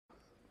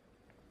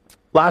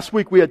Last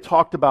week we had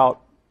talked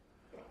about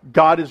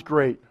God is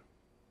great.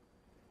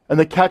 And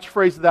the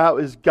catchphrase of that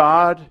is,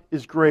 God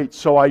is great,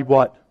 so I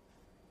what?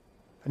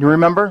 And you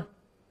remember?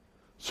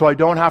 So I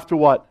don't have to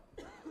what?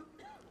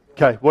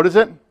 Okay, what is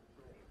it?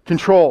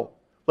 Control.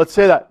 Let's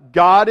say that.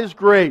 God is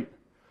great,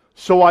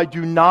 so I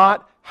do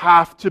not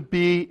have to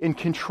be in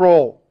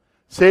control.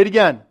 Say it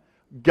again.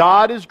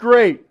 God is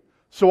great,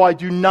 so I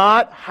do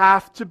not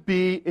have to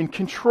be in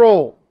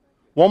control.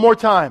 One more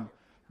time.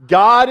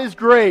 God is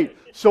great,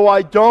 so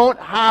I don't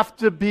have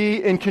to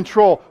be in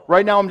control.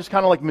 Right now I'm just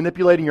kind of like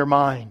manipulating your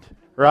mind,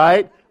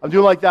 right? I'm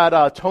doing like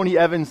that Tony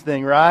Evans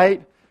thing,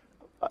 right?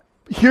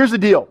 Here's the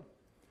deal.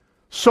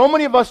 So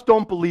many of us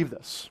don't believe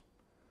this.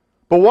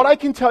 But what I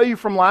can tell you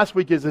from last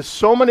week is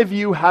so many of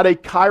you had a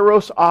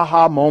Kairos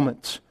aha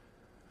moment.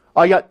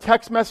 I got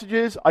text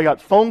messages, I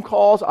got phone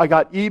calls, I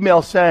got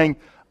emails saying,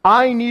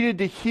 I needed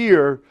to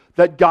hear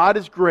that God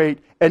is great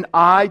and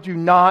I do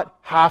not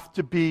have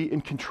to be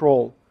in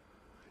control.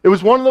 It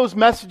was one of those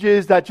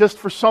messages that just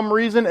for some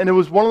reason, and it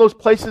was one of those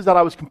places that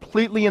I was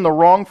completely in the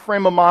wrong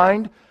frame of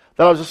mind,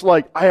 that I was just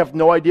like, I have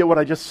no idea what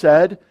I just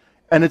said.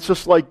 And it's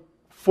just like,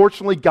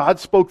 fortunately, God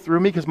spoke through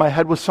me because my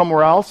head was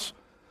somewhere else.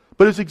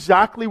 But it's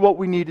exactly what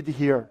we needed to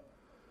hear.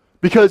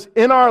 Because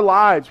in our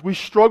lives, we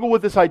struggle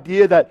with this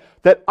idea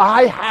that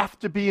I have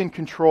to be in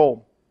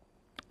control.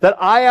 That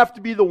I have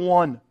to be the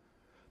one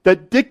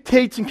that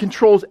dictates and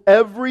controls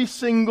every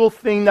single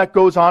thing that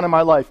goes on in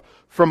my life.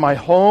 From my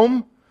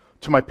home,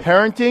 to my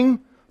parenting,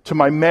 to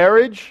my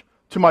marriage,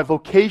 to my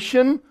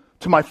vocation,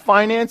 to my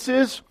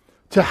finances,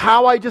 to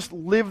how I just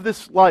live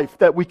this life.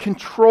 That we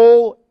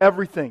control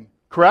everything.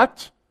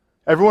 Correct?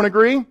 Everyone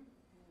agree?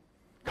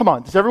 Come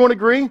on, does everyone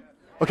agree?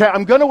 Okay,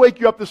 I'm going to wake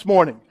you up this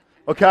morning,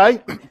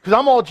 okay? Because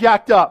I'm all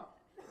jacked up.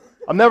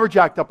 I'm never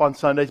jacked up on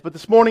Sundays, but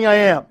this morning I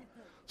am.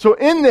 So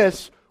in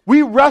this,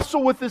 we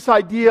wrestle with this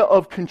idea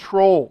of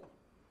control.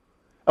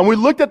 And we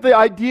looked at the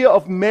idea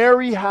of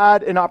Mary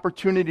had an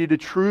opportunity to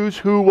choose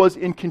who was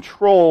in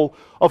control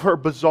of her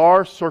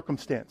bizarre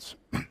circumstance.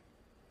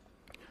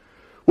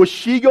 Was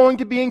she going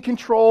to be in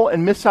control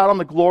and miss out on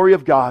the glory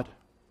of God?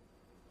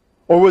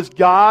 Or was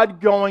God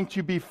going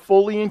to be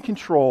fully in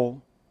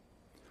control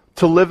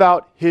to live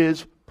out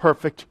His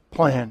perfect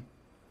plan?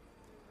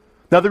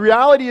 Now the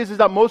reality is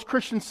that most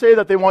Christians say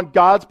that they want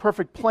God's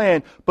perfect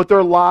plan, but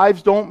their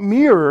lives don't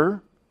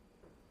mirror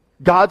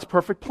God's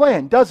perfect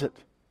plan, does it?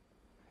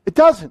 It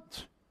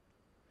doesn't.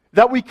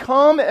 That we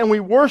come and we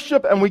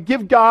worship and we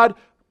give God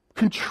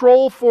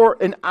control for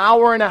an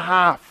hour and a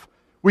half.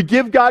 We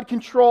give God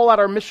control at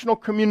our missional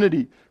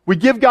community. We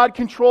give God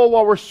control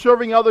while we're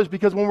serving others,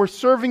 because when we're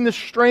serving the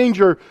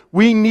stranger,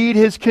 we need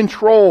His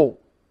control.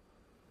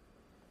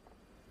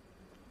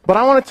 But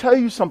I want to tell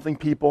you something,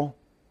 people.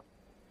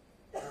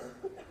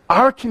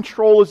 Our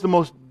control is the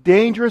most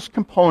dangerous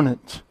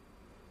component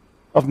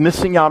of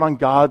missing out on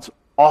God's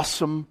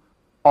awesome,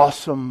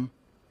 awesome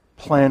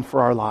plan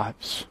for our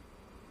lives.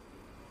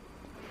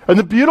 And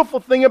the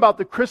beautiful thing about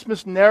the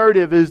Christmas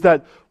narrative is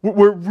that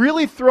we're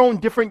really thrown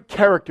different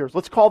characters.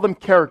 Let's call them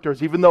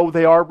characters, even though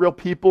they are real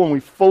people and we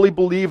fully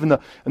believe in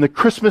the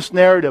Christmas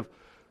narrative.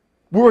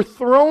 We're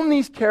thrown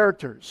these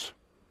characters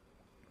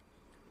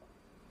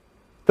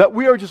that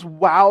we are just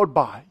wowed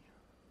by.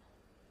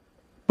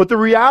 But the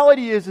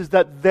reality is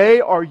that they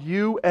are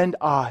you and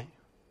I.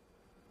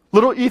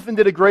 Little Ethan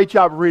did a great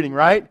job reading,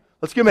 right?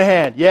 Let's give him a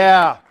hand.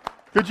 Yeah.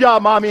 Good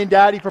job, Mommy and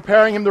Daddy,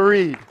 preparing him to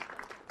read.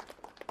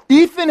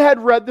 Ethan had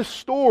read the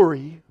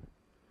story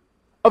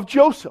of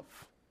Joseph.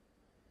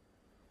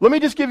 Let me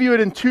just give you it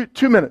in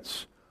two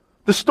minutes.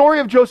 The story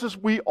of Joseph,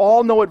 we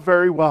all know it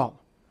very well.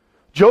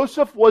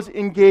 Joseph was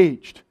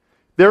engaged.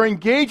 Their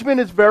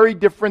engagement is very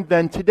different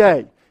than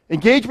today.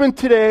 Engagement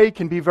today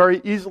can be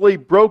very easily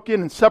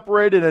broken and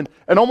separated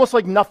and almost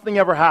like nothing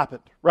ever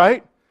happened,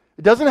 right?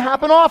 It doesn't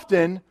happen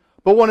often,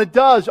 but when it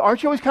does,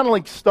 aren't you always kind of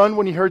like stunned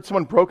when you heard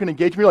someone broke an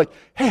engagement? You're like,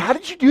 hey, how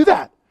did you do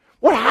that?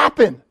 What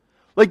happened?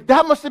 Like,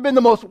 that must have been the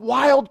most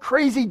wild,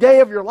 crazy day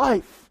of your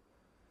life.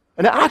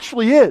 And it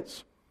actually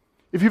is.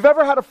 If you've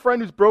ever had a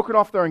friend who's broken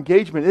off their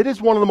engagement, it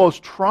is one of the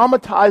most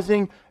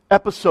traumatizing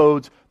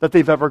episodes that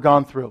they've ever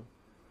gone through.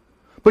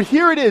 But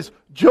here it is.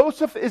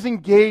 Joseph is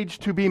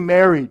engaged to be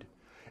married.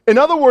 In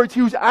other words,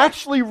 he was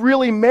actually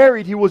really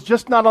married. He was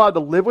just not allowed to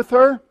live with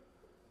her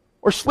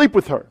or sleep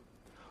with her.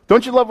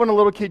 Don't you love when a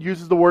little kid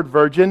uses the word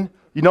virgin?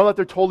 You know that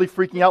they're totally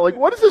freaking out. Like,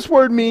 what does this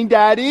word mean,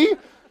 Daddy?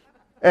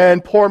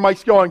 And poor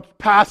Mike's going,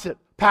 pass it,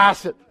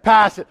 pass it,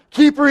 pass it.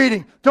 Keep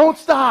reading. Don't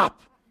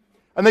stop.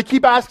 And they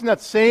keep asking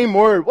that same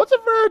word. What's a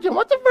virgin?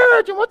 What's a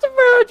virgin? What's a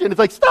virgin? It's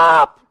like,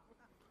 stop.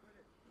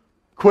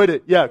 Quit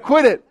it. Yeah,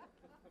 quit it.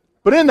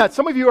 But in that,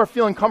 some of you are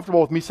feeling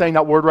comfortable with me saying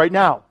that word right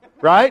now,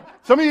 right?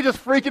 Some of you are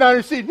just freaking out in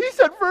your seat. He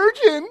said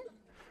virgin.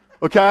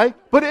 Okay?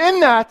 But in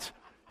that,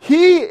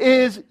 he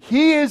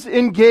is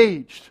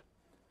engaged.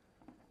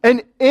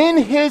 And in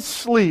his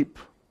sleep,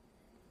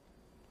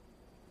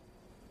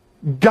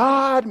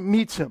 God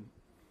meets him.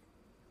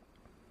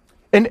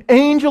 An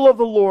angel of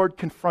the Lord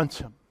confronts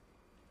him.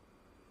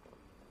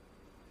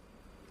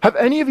 Have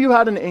any of you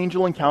had an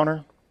angel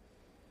encounter?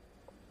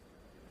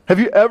 Have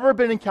you ever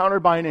been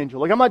encountered by an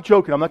angel? Like, I'm not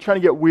joking. I'm not trying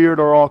to get weird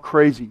or all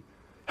crazy.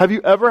 Have you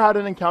ever had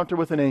an encounter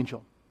with an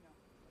angel?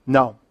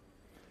 No.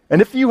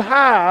 And if you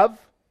have,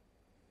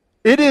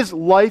 it is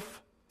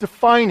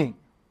life-defining.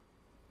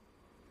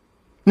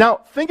 Now,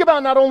 think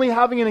about not only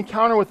having an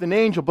encounter with an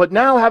angel, but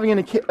now having an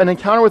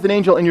encounter with an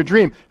angel in your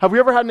dream. Have we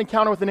ever had an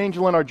encounter with an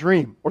angel in our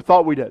dream, or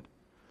thought we did?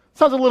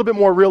 Sounds a little bit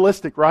more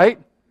realistic, right?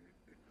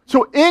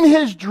 So in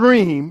his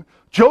dream,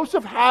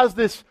 Joseph has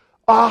this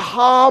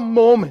aha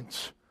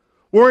moment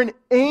where an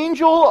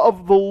angel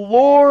of the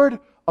Lord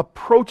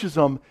approaches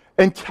him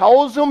and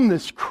tells him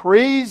this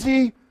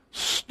crazy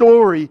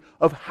story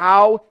of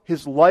how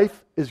his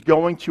life is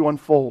going to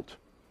unfold.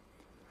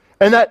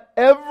 And that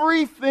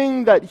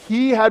everything that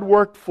he had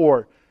worked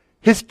for,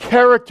 his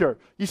character,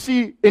 you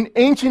see, in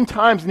ancient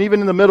times and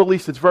even in the Middle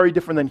East, it's very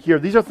different than here.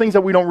 These are things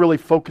that we don't really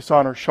focus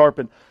on or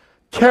sharpen.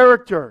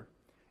 Character,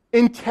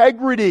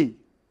 integrity,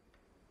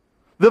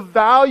 the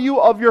value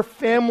of your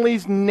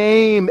family's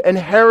name and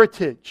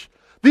heritage.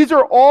 These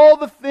are all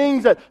the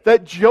things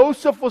that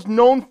Joseph was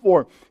known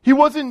for. He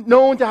wasn't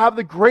known to have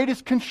the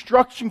greatest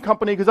construction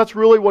company, because that's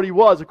really what he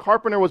was. A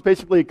carpenter was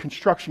basically a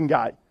construction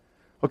guy.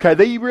 Okay,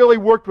 they really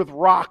worked with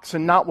rocks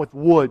and not with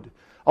wood.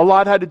 A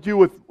lot had to do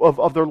with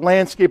of their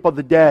landscape of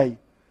the day.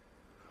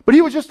 But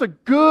he was just a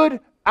good,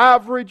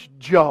 average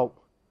Joe.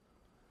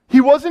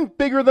 He wasn't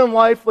bigger than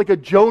life like a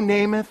Joe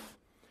Namath.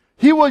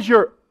 He was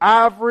your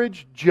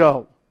average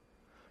Joe.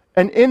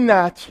 And in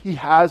that, he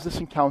has this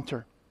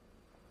encounter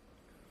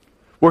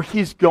where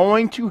he's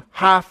going to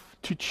have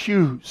to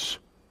choose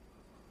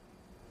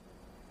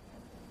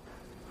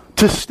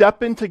to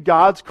step into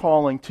God's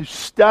calling, to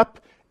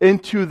step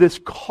into this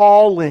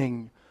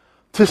calling,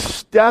 to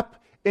step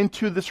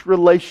into this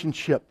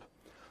relationship,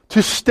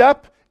 to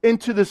step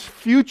into this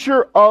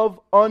future of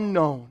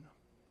unknown,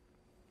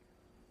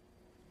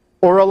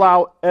 or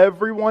allow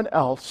everyone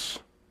else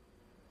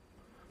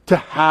to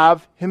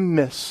have him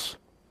miss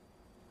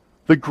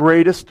the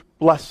greatest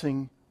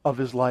blessing of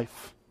his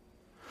life.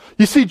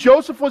 You see,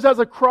 Joseph was at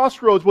a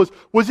crossroads.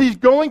 Was he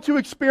going to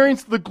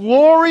experience the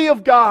glory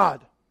of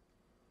God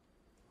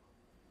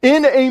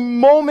in a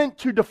moment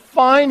to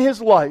define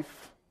his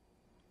life?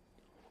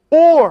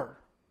 Or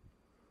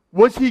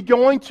was he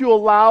going to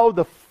allow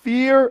the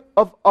fear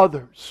of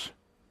others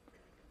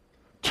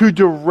to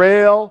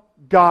derail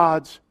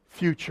God's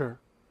future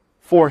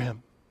for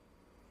him?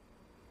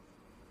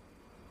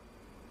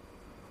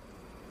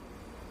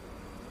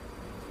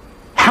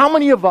 How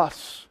many of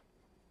us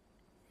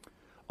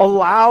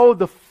allow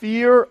the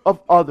fear of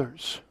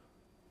others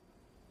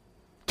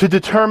to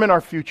determine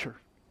our future?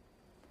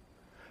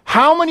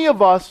 How many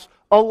of us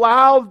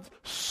allow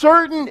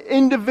certain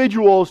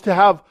individuals to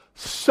have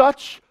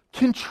such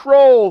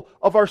control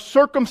of our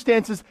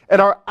circumstances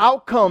and our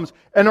outcomes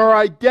and our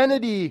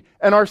identity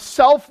and our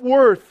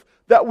self-worth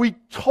that we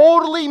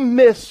totally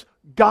miss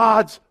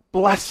God's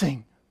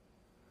blessing?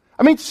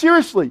 I mean,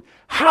 seriously,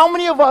 how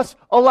many of us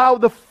allow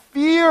the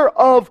fear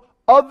of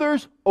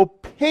others'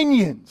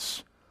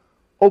 opinions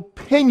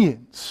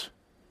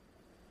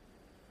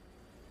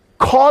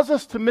cause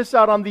us to miss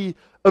out on the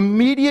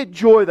immediate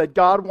joy that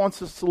God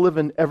wants us to live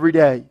in every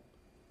day?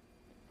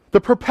 The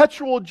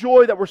perpetual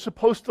joy that we're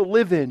supposed to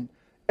live in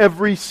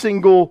every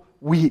single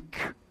week.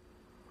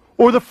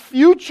 Or the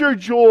future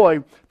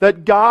joy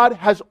that God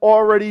has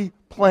already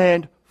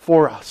planned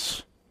for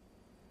us.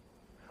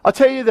 I'll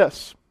tell you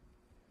this.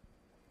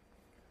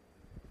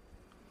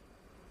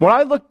 When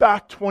I look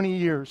back 20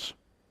 years,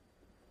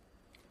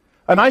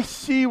 and I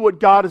see what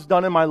God has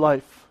done in my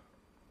life,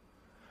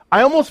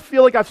 I almost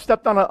feel like I've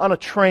stepped on a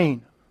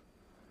train.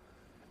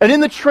 And in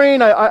the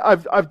train,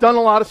 I've done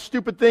a lot of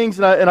stupid things,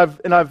 and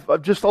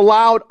I've just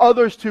allowed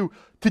others to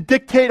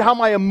dictate how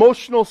my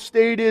emotional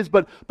state is.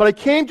 But I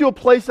came to a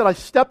place that I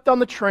stepped on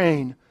the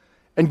train,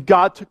 and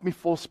God took me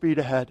full speed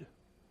ahead.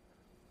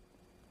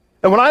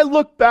 And when I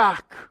look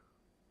back,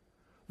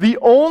 the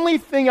only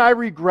thing I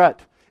regret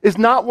is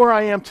not where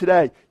I am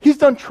today. He's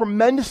done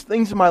tremendous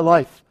things in my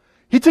life.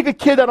 He took a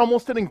kid that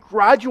almost didn't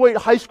graduate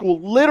high school.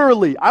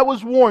 Literally, I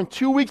was warned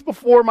 2 weeks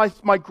before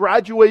my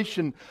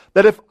graduation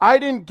that if I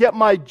didn't get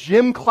my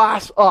gym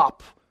class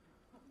up,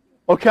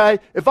 okay,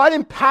 if I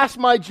didn't pass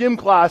my gym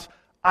class,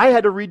 I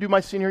had to redo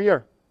my senior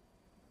year.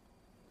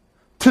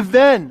 To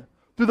then,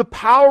 through the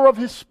power of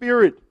His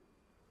Spirit,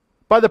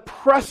 by the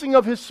pressing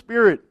of His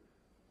Spirit,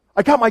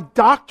 I got my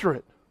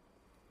doctorate.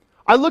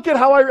 I look at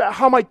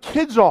how my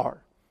kids are.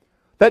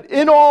 That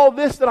in all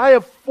this, that I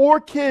have 4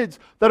 kids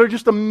that are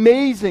just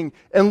amazing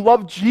and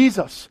love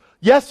Jesus.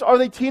 Yes, are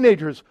they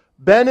teenagers?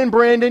 Ben and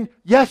Brandon,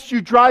 yes,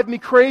 you drive me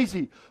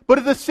crazy. But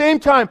at the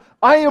same time,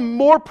 I am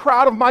more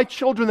proud of my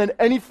children than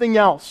anything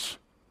else.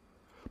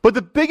 But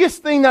the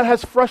biggest thing that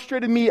has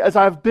frustrated me as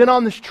I've been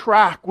on this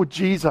track with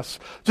Jesus,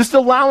 just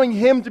allowing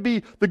Him to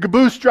be the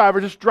caboose driver,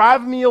 just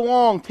driving me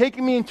along,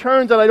 taking me in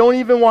turns that I don't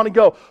even want to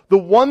go. The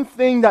one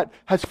thing that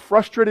has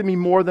frustrated me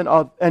more than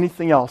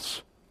anything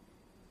else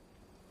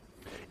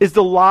is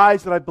the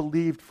lies that I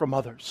believed from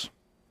others.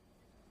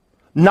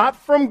 Not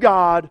from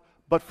God,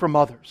 but from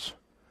others.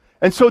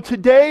 And so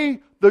today,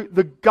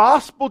 the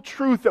gospel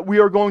truth that we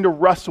are going to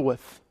wrestle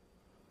with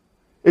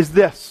is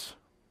this.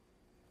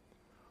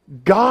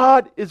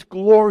 God is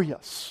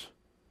glorious.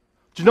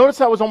 Did you notice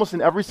that was almost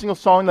in every single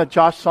song that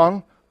Josh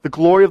sung? The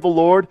glory of the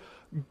Lord.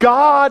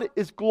 God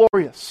is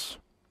glorious.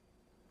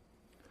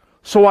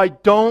 So I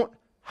don't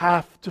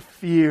have to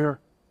fear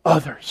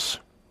others.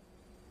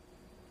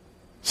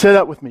 Say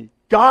that with me.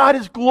 God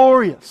is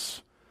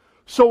glorious.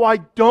 So I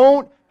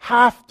don't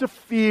have to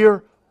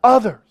fear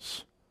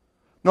others.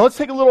 Now let's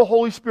take a little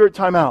Holy Spirit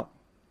time out.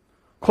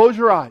 Close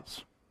your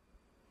eyes.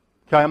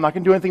 Okay, I'm not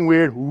going to do anything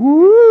weird.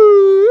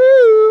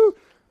 Woo!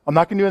 I'm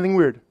not going to do anything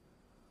weird.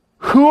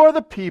 Who are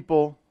the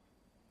people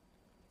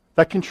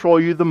that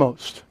control you the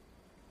most?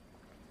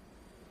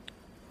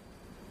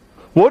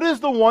 What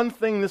is the one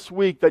thing this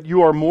week that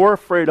you are more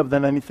afraid of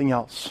than anything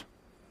else?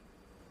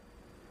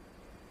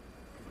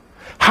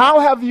 How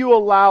have you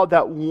allowed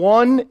that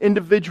one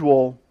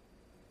individual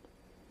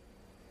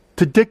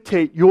to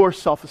dictate your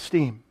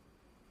self-esteem?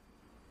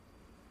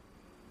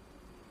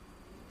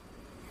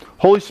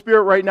 Holy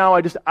Spirit, right now,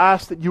 I just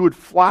ask that you would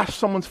flash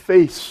someone's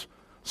face,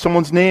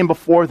 someone's name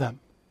before them.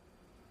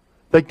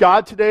 That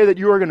God, today, that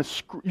you're going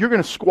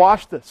to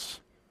squash this,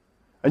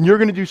 and you're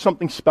going to do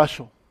something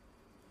special.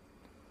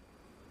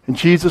 In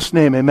Jesus'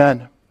 name,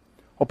 amen.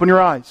 Open your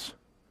eyes.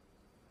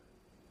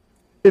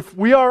 If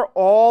we are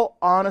all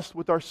honest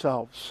with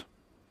ourselves,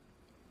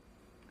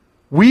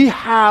 we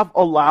have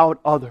allowed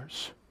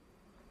others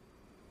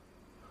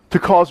to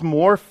cause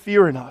more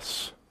fear in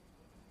us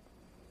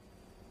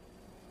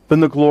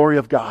than the glory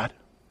of God.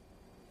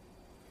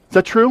 Is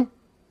that true?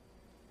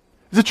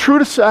 Is it true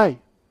to say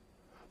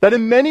that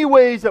in many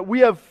ways that we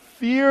have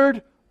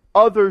feared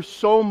others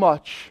so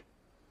much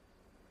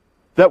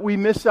that we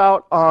miss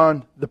out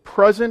on the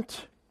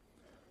present,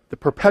 the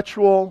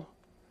perpetual,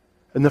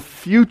 and the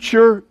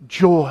future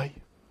joy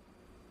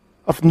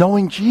of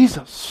knowing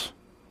Jesus?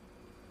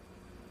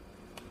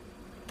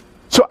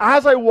 So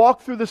as I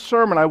walk through this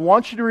sermon, I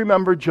want you to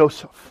remember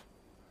Joseph.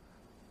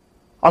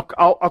 I'll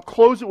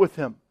close it with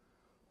him.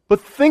 But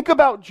think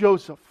about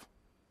Joseph.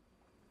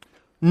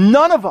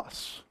 None of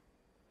us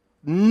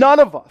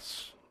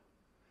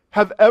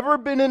have ever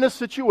been in a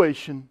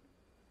situation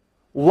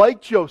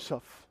like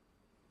Joseph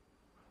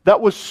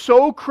that was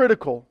so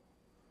critical,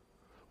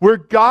 where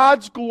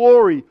God's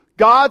glory,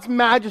 God's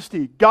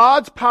majesty,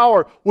 God's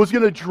power was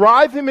going to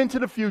drive him into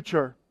the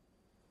future,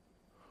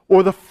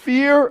 or the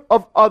fear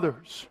of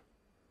others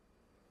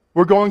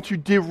were going to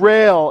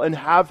derail and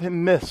have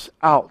him miss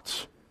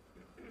out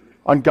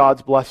on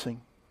God's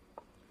blessing.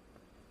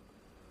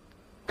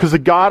 Because the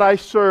God I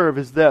serve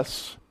is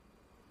this.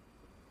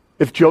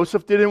 If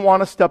Joseph didn't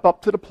want to step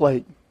up to the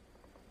plate,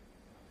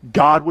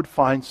 God would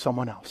find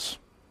someone else.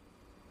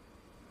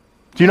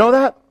 Do you know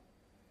that?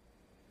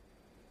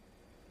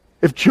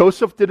 If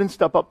Joseph didn't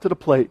step up to the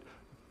plate,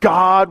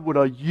 God would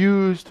have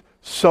used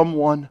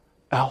someone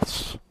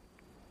else.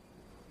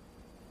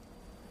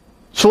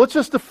 So let's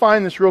just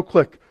define this real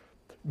quick.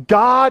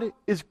 God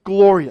is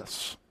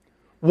glorious.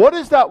 What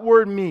does that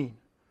word mean?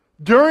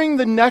 During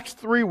the next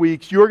 3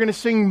 weeks, you're going to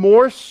sing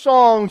more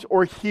songs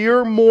or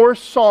hear more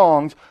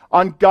songs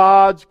on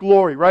God's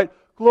glory, right?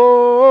 Gloria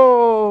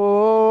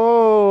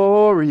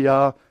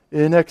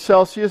in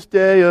excelsis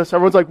Deus.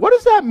 Everyone's like, what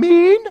does that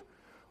mean?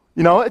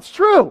 You know, it's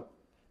true.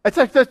 It's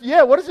like,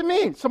 yeah, what does it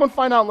mean? Someone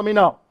find out and let me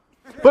know.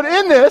 But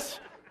in this,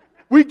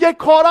 we get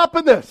caught up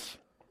in this.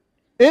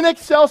 In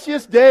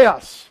excelsis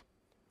Deus.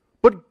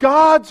 But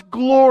God's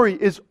glory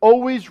is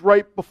always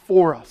right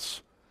before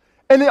us.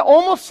 And it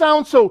almost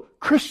sounds so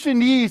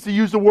Christianese to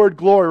use the word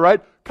glory, right?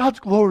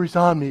 God's glory's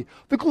on me.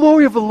 The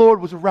glory of the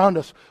Lord was around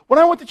us. When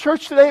I went to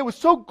church today, it was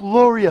so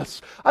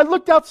glorious. I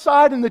looked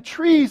outside and the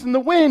trees and the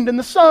wind and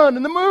the sun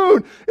and the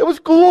moon. It was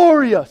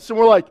glorious. And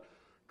we're like,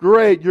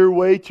 great, you're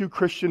way too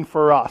Christian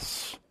for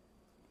us.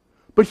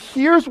 But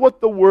here's what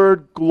the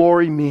word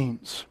glory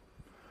means.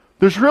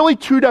 There's really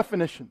two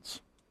definitions.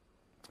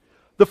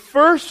 The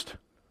first,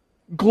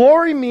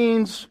 glory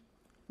means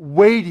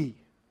weighty,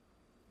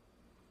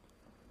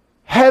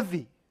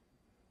 heavy.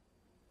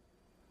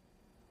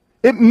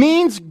 It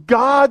means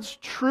God's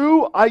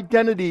true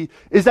identity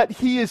is that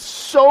He is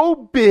so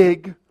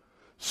big,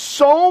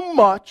 so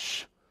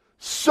much,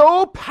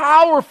 so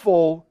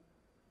powerful,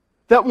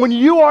 that when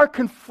you are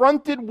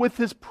confronted with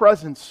His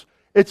presence,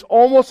 it's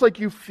almost like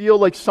you feel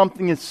like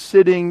something is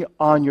sitting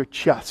on your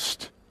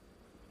chest.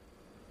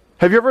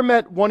 Have you ever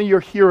met one of your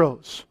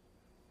heroes?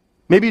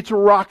 Maybe it's a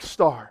rock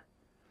star.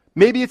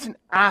 Maybe it's an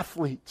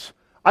athlete.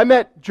 I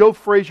met Joe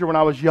Frazier when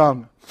I was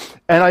young.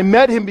 And I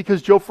met him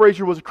because Joe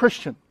Frazier was a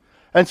Christian.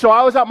 And so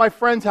I was at my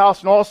friend's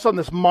house, and all of a sudden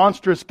this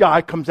monstrous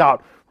guy comes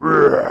out.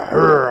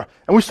 And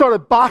we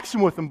started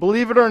boxing with him,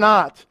 believe it or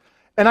not.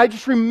 And I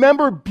just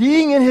remember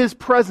being in his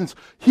presence.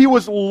 He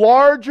was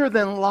larger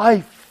than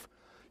life.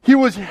 He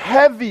was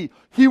heavy.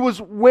 He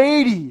was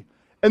weighty.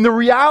 And the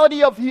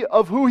reality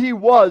of who he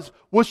was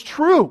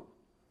true.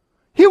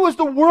 He was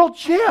the world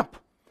champ.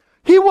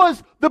 He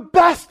was the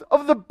best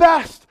of the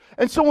best.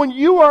 And so when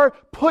you are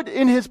put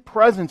in His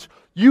presence,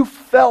 you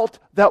felt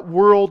that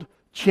world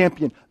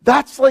champion.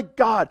 That's like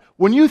God.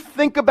 When you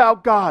think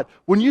about God,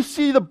 when you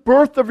see the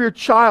birth of your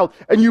child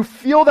and you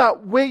feel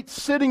that weight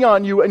sitting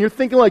on you and you're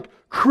thinking like,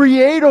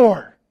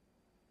 Creator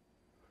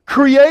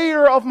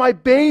of my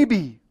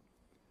baby,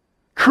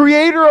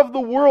 Creator of the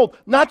world.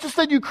 Not just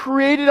that you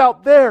created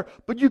out there,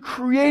 but you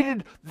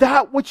created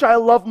that which I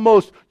love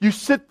most. You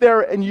sit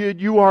there and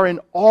you are in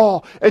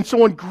awe. And so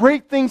when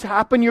great things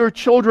happen to your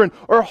children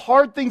or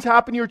hard things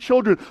happen to your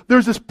children,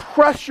 there's this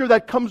pressure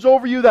that comes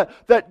over you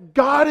that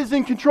God is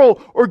in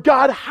control or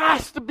God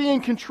has to be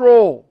in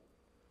control.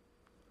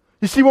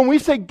 You see, when we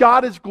say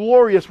God is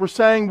glorious, we're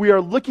saying we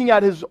are looking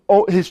at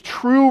His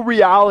true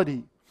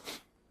reality.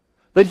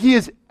 That He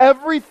is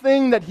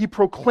everything that He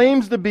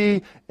proclaims to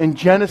be in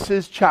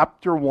Genesis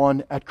chapter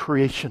 1 at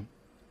creation.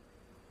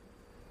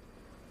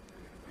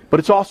 But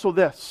it's also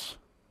this.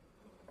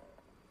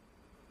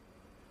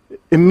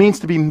 It means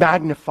to be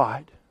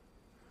magnified.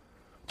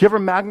 Do you ever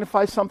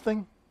magnify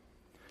something?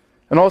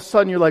 And all of a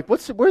sudden you're like,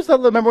 where's that?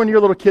 Remember when you were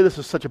a little kid? This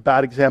is such a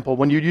bad example.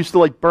 When you used to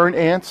like burn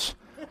ants.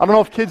 I don't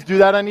know if kids do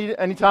that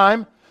any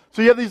time.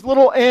 So you have these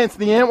little ants,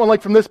 and the ant went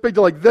like from this big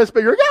to like this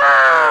big. You're like,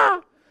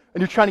 ah!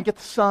 And you're trying to get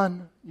the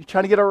sun. You're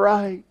trying to get it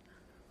right.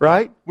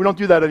 Right? We don't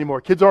do that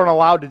anymore. Kids aren't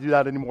allowed to do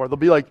that anymore. They'll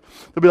be like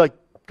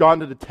gone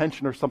to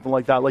detention or something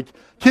like that. Like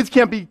kids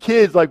can't be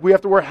kids. Like we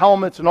have to wear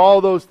helmets and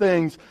all those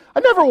things. I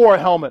never wore a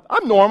helmet.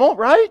 I'm normal,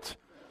 right?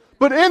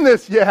 But in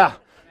this,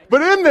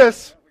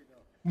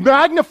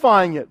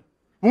 magnifying it.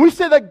 When we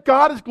say that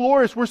God is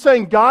glorious, we're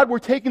saying, God, we're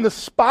taking the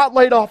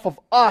spotlight off of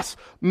us,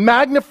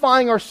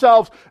 magnifying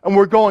ourselves, and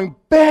we're going,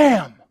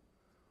 bam!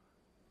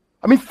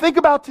 I mean, think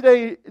about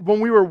today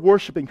when we were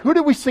worshiping. Who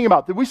did we sing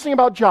about? Did we sing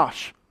about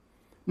Josh?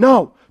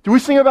 No. Did we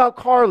sing about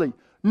Carly?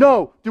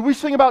 No. Did we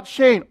sing about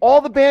Shane? All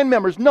the band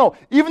members? No.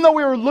 Even though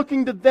we were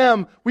looking to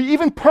them, we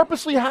even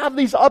purposely have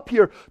these up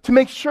here to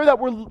make sure that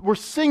we're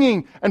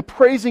singing and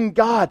praising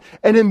God.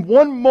 And in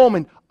one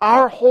moment,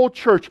 our whole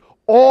church,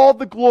 all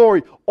the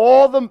glory,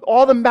 all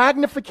the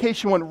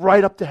magnification went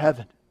right up to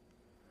heaven.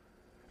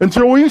 And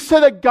so when we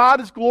say that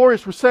God is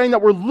glorious, we're saying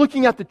that we're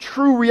looking at the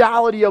true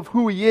reality of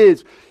who He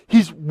is.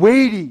 He's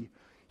weighty.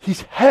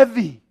 He's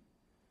heavy.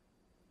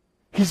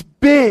 He's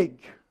big.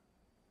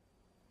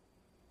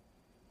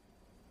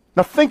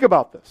 Now think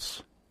about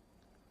this.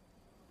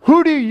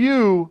 Who do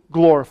you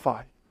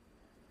glorify?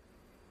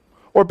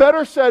 Or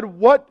better said,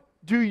 what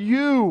do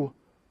you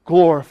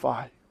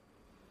glorify?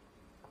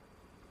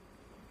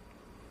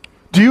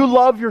 Do you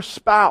love your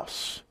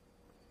spouse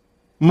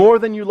more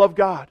than you love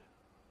God?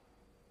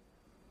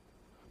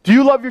 Do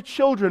you love your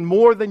children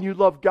more than you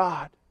love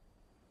God?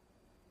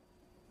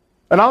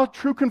 And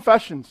true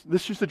confessions,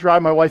 this used to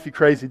drive my wifey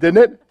crazy, didn't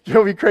it? It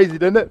drove me crazy,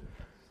 didn't it?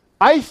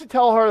 I used to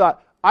tell her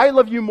that I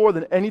love you more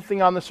than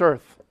anything on this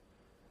earth.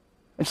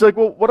 And she's like,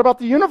 well, what about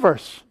the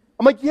universe?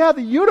 I'm like, yeah,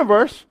 the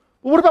universe.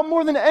 Well, what about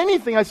more than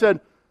anything? I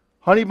said,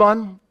 honey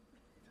bun,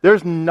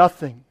 there's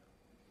nothing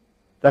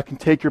that can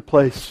take your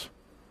place.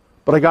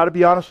 But I got to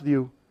be honest with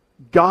you,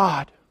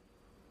 God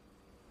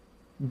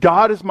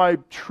is my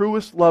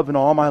truest love in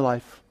all my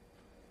life.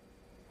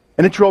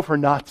 And it drove her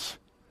nuts.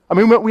 I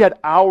mean, we had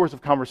hours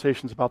of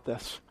conversations about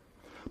this.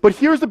 But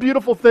here's the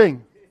beautiful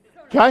thing,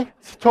 okay?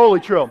 It's totally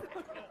true.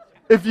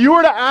 If you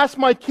were to ask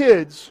my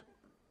kids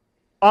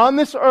on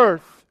this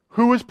earth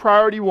who is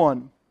priority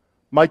one,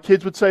 my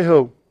kids would say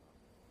who?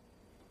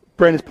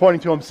 Brandon's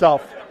pointing to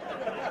himself.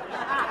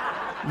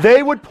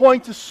 They would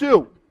point to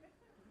Sue.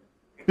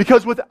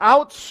 Because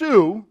without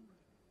Sue,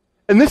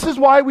 and this is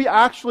why we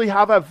actually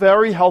have a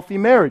very healthy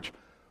marriage,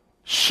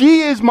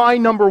 she is my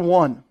number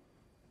one.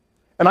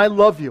 And I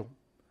love you.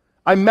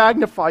 I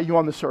magnify you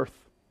on this earth.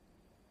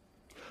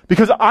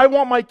 Because I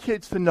want my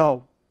kids to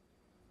know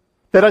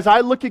that as I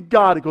look at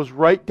God, it goes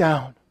right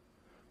down.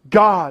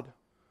 God,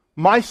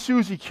 my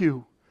Susie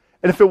Q.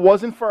 And if it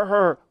wasn't for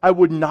her, I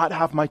would not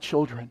have my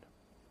children.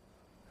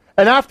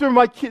 And after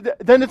my kid,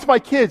 then it's my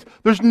kids.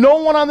 There's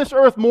no one on this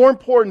earth more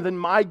important than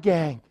my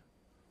gang,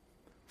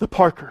 the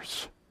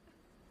Parkers,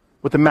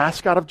 with the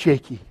mascot of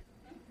Jakey.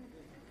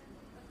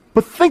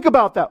 But think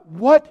about that.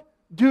 What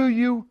do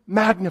you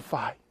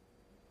magnify?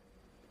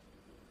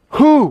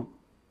 Who?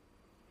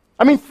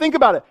 I mean, think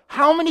about it.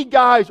 How many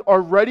guys are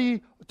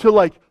ready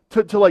to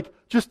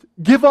just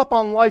give up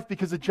on life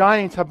because the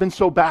Giants have been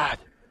so bad?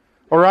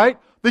 All right?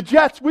 The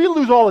Jets, we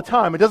lose all the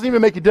time. It doesn't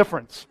even make a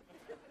difference.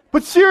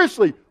 But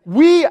seriously,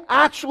 we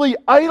actually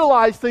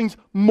idolize things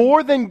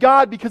more than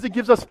God because it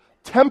gives us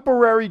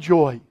temporary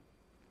joy.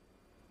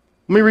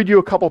 Let me read you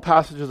a couple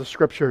passages of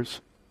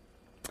scriptures.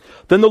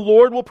 Then the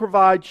Lord will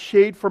provide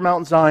shade for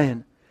Mount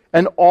Zion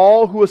and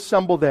all who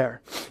assemble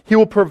there. He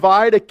will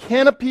provide a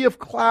canopy of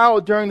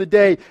cloud during the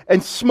day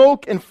and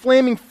smoke and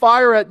flaming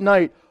fire at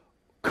night,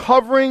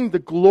 covering the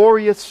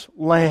glorious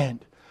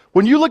land.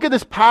 When you look at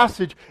this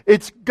passage,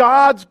 it's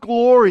God's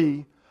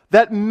glory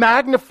that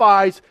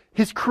magnifies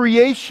His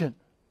creation.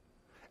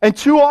 And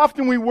too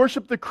often we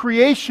worship the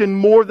creation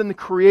more than the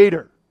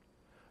Creator.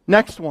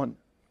 Next one.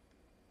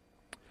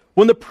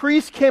 When the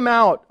priest came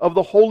out of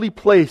the holy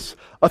place,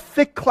 a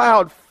thick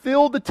cloud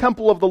filled the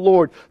temple of the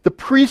Lord. The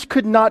priests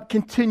could not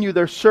continue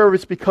their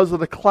service because of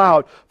the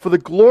cloud, for the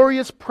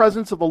glorious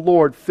presence of the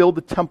Lord filled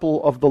the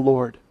temple of the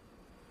Lord.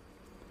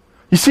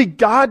 You see,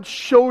 God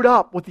showed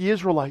up with the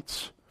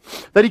Israelites,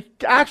 that he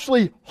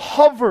actually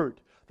hovered,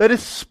 that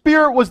his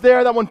spirit was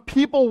there, that when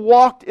people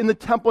walked in the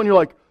temple and you're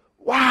like,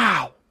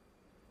 wow,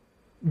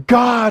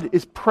 God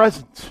is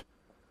present.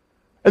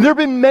 And there have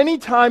been many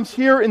times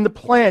here in the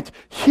plant,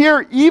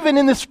 here even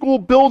in the school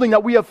building,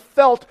 that we have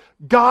felt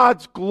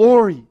God's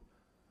glory.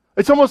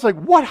 It's almost like,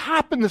 what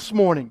happened this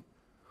morning?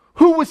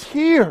 Who was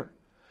here?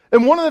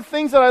 And one of the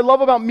things that I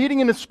love about meeting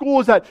in a school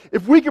is that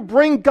if we could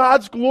bring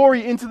God's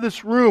glory into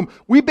this room,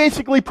 we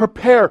basically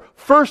prepare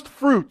first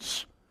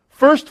fruits.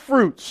 First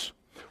fruits.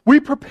 We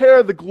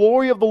prepare the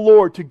glory of the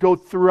Lord to go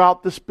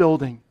throughout this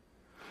building.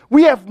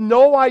 We have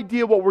no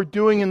idea what we're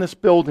doing in this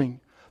building.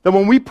 That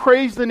when we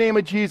praise the name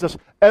of Jesus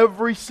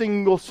every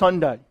single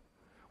Sunday,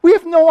 we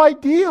have no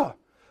idea.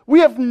 We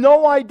have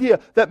no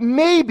idea that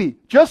maybe,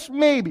 just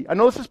maybe, I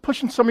know this is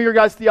pushing some of your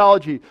guys'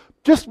 theology,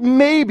 just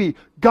maybe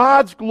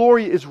God's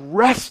glory is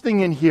resting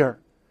in here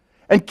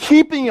and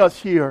keeping us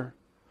here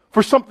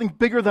for something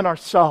bigger than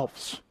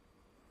ourselves.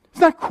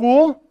 Isn't that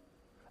cool?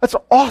 That's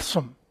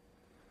awesome.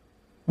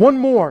 One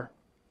more.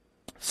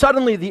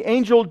 Suddenly the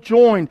angel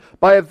joined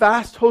by a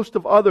vast host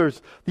of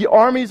others, the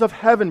armies of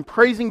heaven,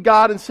 praising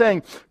God and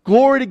saying,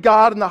 "Glory to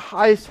God in the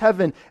highest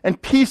heaven,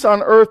 and peace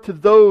on earth to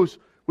those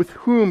with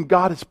whom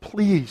God is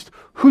pleased."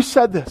 Who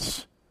said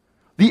this?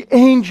 The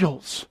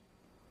angels.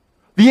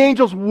 The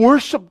angels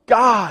worship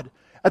God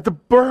at the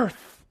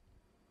birth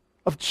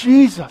of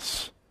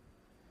Jesus.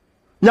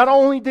 Not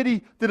only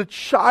did a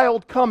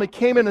child come, it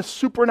came in a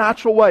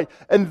supernatural way.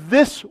 And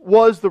this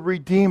was the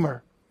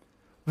Redeemer.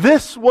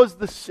 This was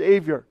the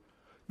Savior.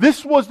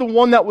 This was the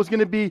one that was going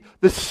to be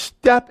the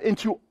step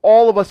into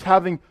all of us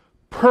having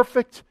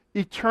perfect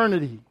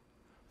eternity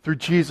through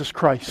Jesus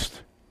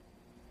Christ.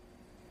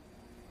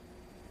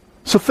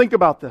 So think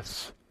about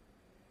this.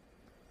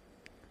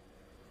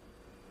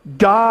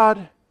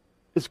 God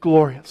is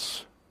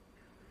glorious.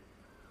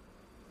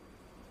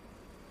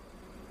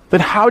 Then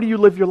how do you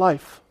live your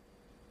life?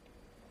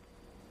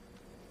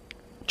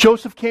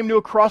 Joseph came to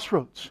a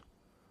crossroads.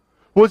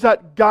 Was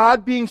that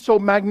God being so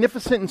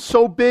magnificent and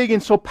so big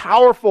and so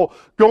powerful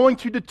going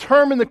to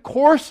determine the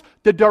course,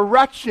 the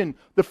direction,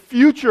 the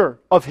future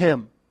of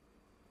him?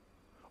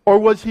 Or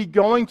was he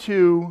going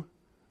to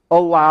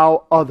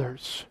allow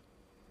others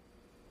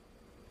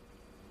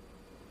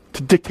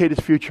to dictate his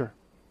future?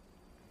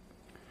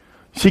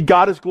 See,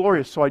 God is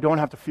glorious, so I don't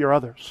have to fear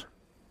others.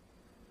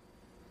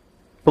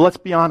 But let's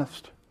be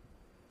honest.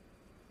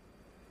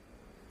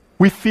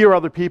 We fear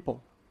other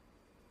people.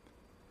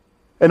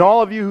 And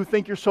all of you who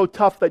think you're so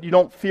tough that you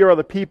don't fear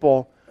other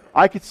people,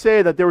 I could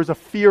say that there was a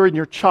fear in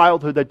your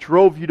childhood that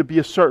drove you to be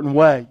a certain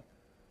way.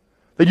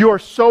 That you are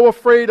so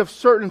afraid of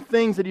certain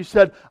things that you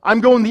said,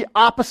 I'm going the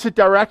opposite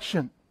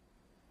direction.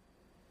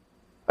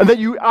 And that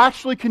you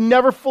actually can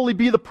never fully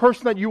be the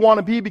person that you want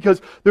to be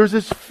because there's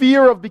this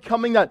fear of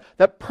becoming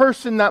that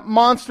person, that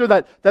monster,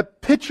 that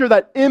picture,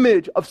 that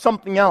image of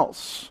something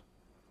else.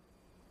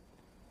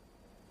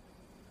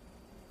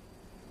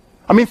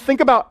 I mean,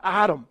 think about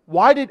Adam.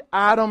 Why did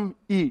Adam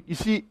eat? You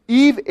see,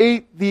 Eve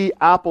ate the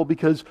apple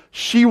because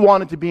she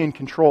wanted to be in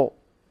control.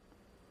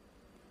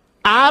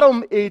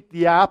 Adam ate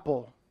the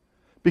apple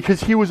because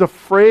he was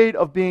afraid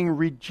of being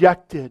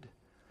rejected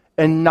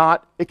and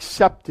not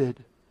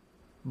accepted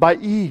by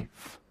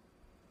Eve.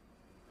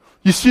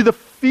 You see, the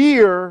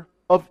fear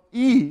of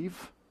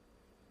Eve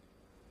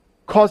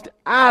caused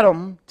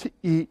Adam to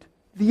eat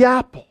the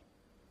apple.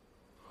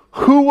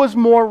 Who was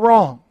more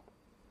wrong?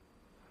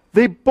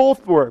 They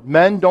both were.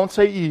 Men, don't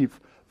say Eve.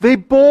 They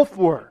both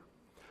were.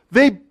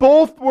 They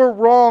both were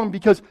wrong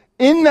because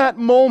in that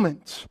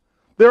moment,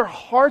 their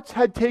hearts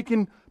had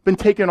been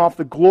taken off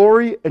the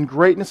glory and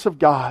greatness of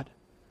God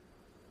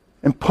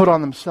and put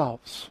on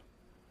themselves.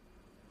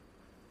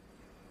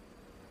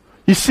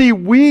 You see,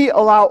 we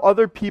allow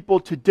other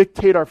people to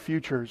dictate our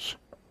futures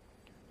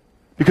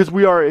because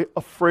we are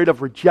afraid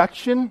of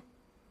rejection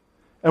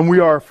and we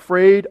are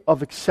afraid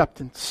of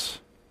acceptance.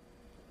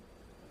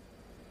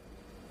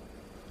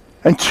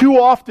 And too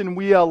often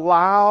we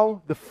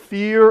allow the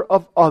fear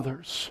of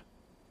others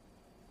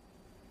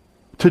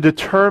to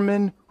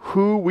determine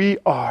who we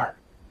are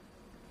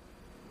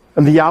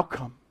and the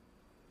outcome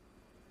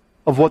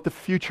of what the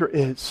future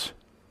is.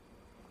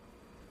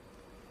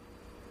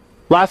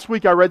 Last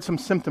week I read some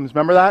symptoms,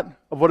 remember that?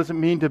 Of what does it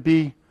mean to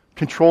be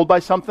controlled by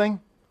something?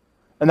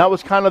 And that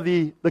was kind of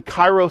the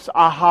Kairos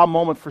aha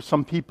moment for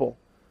some people.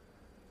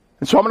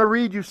 And so I'm going to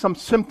read you some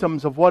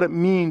symptoms of what it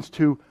means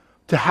to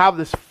have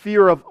this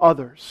fear of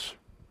others.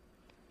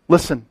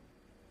 Listen.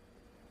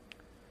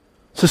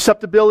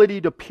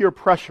 Susceptibility to peer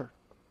pressure.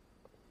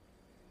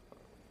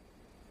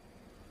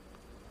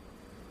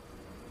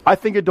 I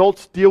think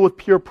adults deal with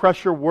peer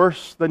pressure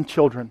worse than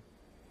children.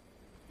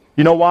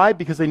 You know why?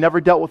 Because they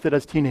never dealt with it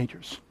as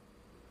teenagers.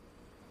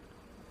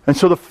 And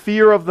so the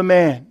fear of the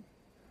man,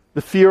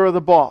 the fear of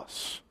the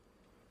boss,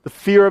 the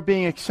fear of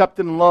being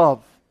accepted and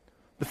loved,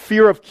 the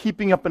fear of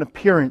keeping up an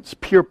appearance,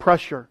 peer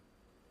pressure,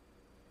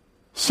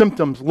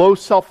 symptoms, low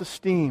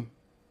self-esteem,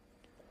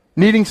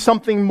 needing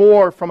something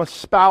more from a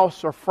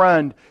spouse or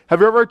friend.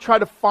 Have you ever tried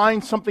to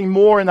find something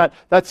more in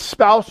that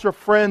spouse or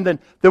friend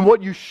than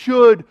what you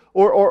should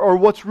or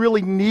what's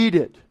really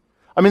needed?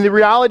 I mean, the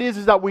reality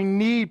is that we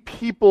need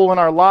people in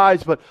our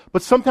lives,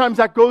 but sometimes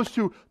that goes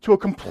to a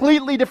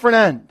completely different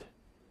end.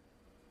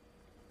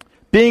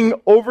 Being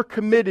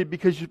overcommitted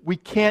because we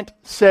can't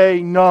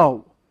say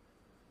no.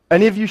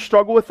 Any of you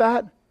struggle with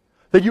that?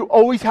 That you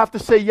always have to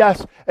say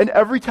yes, and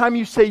every time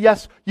you say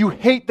yes, you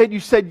hate that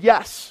you said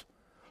yes.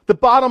 The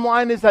bottom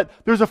line is that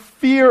there's a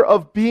fear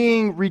of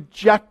being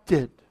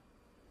rejected.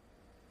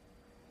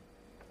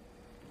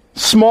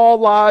 Small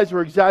lies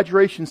or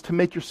exaggerations to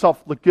make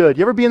yourself look good.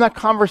 You ever be in that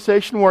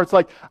conversation where it's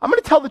like, I'm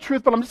going to tell the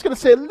truth, but I'm just going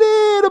to say a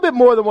little bit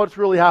more than what's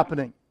really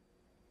happening?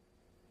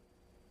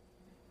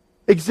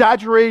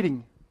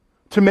 Exaggerating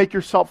to make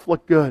yourself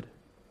look good.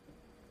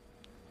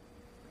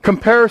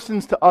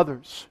 Comparisons to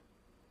others.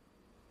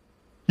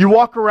 You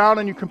walk around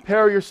and you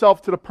compare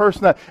yourself to the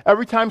person that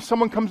every time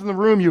someone comes in the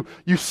room,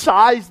 you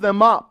size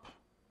them up.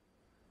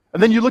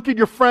 And then you look at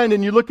your friend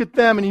and you look at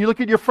them and you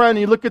look at your friend and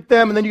you look at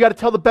them and then you got to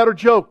tell the better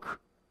joke.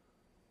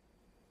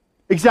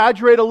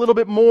 Exaggerate a little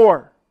bit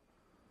more.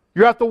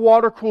 You're at the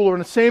water cooler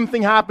and the same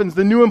thing happens.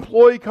 The new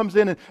employee comes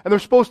in and they're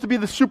supposed to be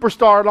the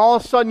superstar, and all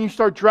of a sudden you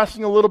start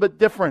dressing a little bit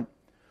different,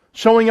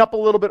 showing up a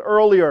little bit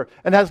earlier,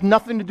 and it has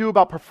nothing to do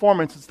about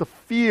performance. It's the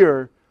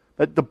fear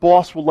that the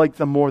boss will like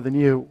them more than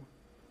you.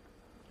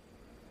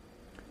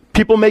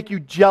 People make you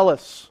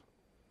jealous,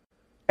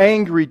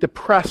 angry,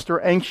 depressed,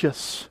 or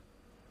anxious.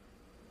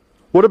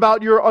 What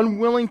about you're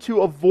unwilling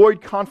to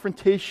avoid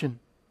confrontation?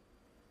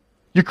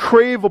 You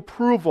crave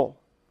approval.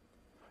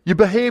 You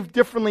behave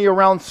differently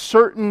around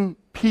certain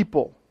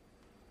people.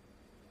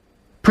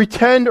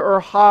 Pretend or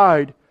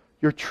hide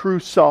your true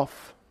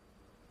self.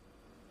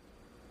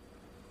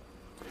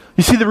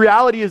 You see, the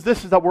reality is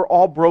this, is that we're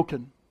all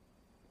broken.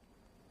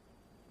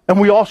 And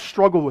we all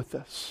struggle with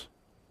this.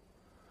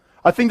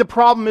 I think the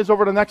problem is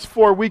over the next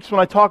 4 weeks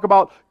when I talk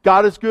about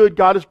God is good,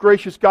 God is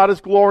gracious, God is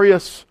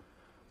glorious,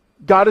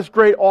 God is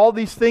great, all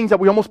these things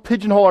that we almost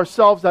pigeonhole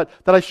ourselves, that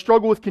I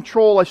struggle with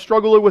control, I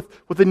struggle with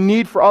the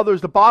need for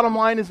others. The bottom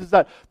line is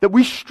that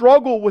we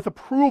struggle with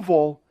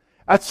approval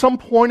at some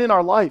point in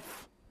our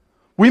life.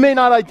 We may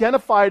not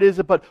identify it as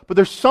it, but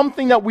there's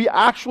something that we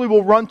actually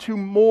will run to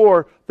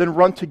more than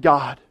run to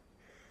God.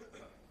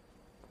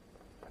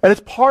 And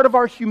it's part of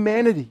our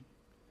humanity.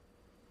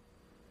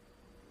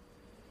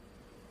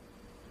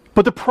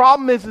 But the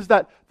problem is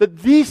that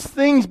these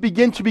things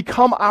begin to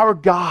become our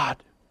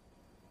God.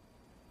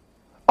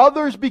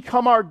 Others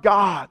become our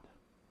God.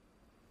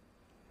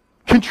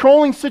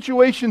 Controlling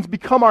situations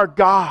become our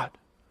God.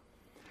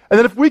 And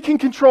that if we can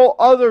control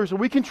others, or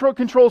we can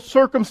control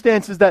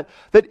circumstances, that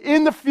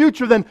in the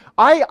future, then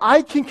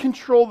I can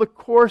control the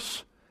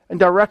course and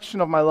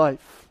direction of my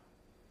life.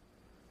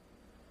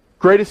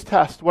 Greatest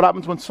test, what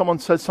happens when someone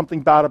says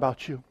something bad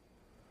about you?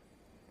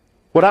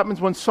 What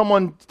happens when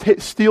someone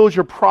steals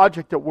your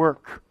project at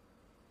work?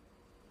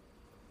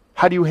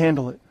 How do you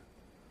handle it?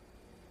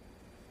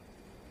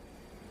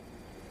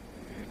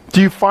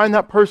 Do you find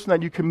that person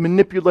that you can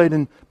manipulate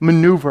and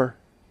maneuver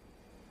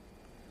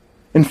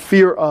in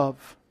fear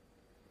of?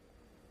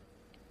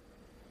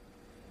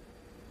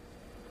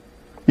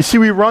 You see,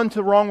 we run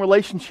to wrong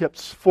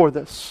relationships for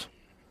this.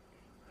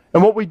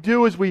 And what we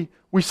do is we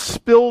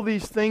spill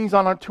these things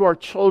onto our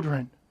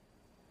children.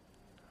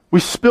 We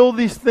spill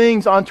these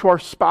things onto our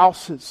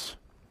spouses.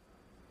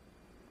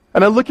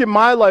 And I look at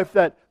my life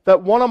that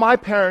one of my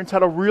parents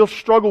had a real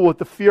struggle with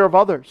the fear of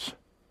others.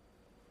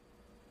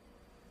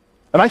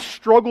 And I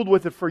struggled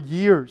with it for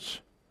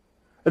years.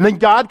 And then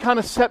God kind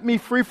of set me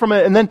free from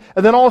it. And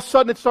then all of a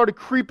sudden it started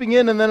creeping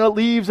in, and then it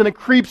leaves, and it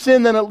creeps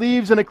in, then it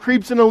leaves, and it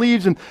creeps in and it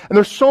leaves. And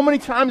there's so many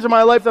times in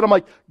my life that I'm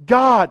like,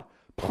 God,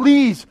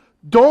 please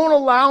don't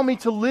allow me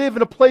to live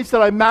in a place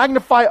that I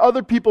magnify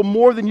other people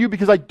more than you,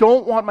 because I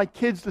don't want my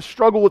kids to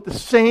struggle with the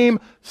same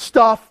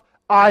stuff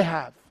I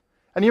have.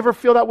 And you ever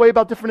feel that way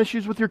about different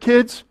issues with your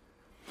kids?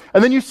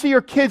 And then you see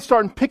your kids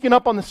starting picking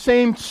up on the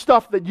same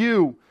stuff that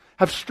you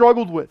have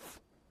struggled with.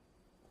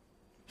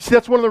 See,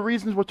 that's one of the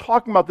reasons we're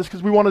talking about this,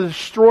 because we want to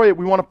destroy it.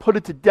 We want to put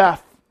it to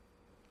death.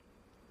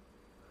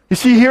 You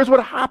see, here's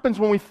what happens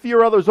when we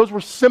fear others. Those were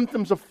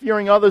symptoms of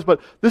fearing others, but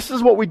this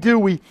is what we do.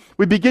 We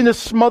begin to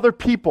smother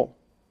people.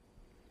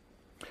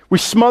 We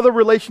smother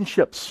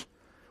relationships.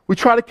 We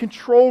try to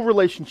control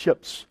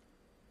relationships.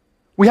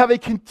 We have a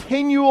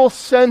continual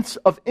sense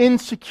of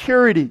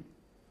insecurity.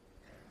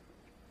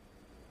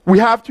 We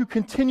have to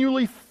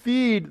continually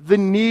feed the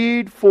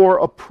need for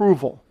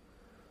approval.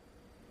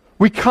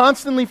 We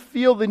constantly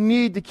feel the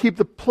need to keep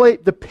the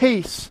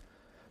pace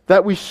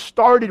that we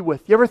started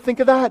with. You ever think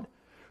of that?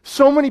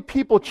 So many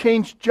people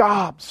change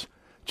jobs,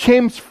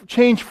 change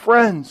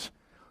friends,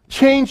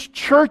 change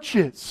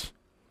churches,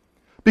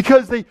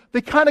 because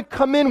they kind of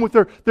come in with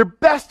their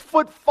best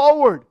foot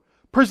forward,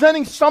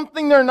 presenting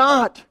something they're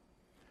not.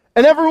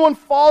 And everyone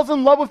falls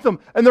in love with them.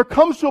 And there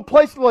comes to a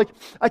place where like,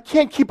 I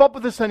can't keep up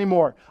with this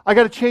anymore. I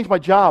got to change my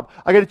job.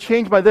 I got to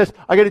change my this.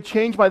 I got to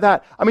change my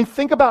that. I mean,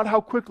 think about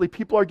how quickly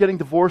people are getting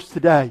divorced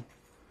today.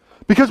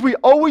 Because we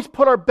always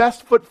put our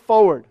best foot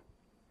forward.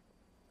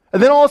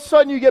 And then all of a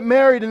sudden you get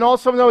married and all of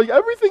a sudden like,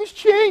 everything's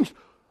changed.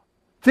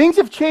 Things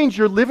have changed.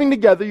 You're living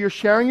together. You're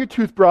sharing your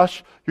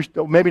toothbrush.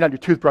 Maybe not your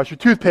toothbrush, your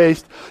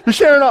toothpaste. You're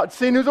sharing out,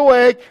 seeing who's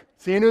awake,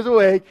 seeing who's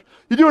awake.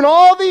 You're doing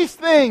all these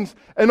things.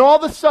 And all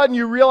of a sudden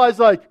you realize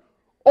like,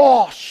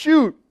 oh,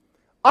 shoot,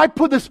 I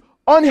put this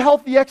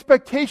unhealthy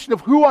expectation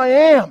of who I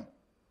am.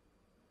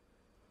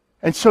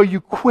 And so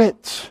you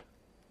quit.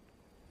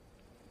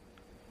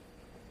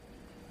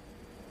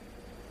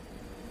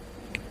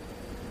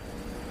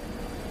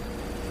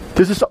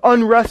 There's this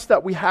unrest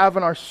that we have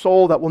in our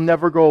soul that will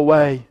never go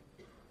away.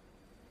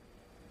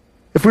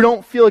 If we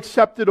don't feel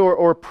accepted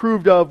or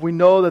approved of, we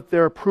know that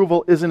their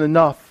approval isn't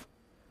enough.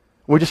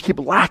 We just keep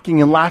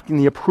lacking and lacking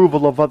the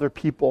approval of other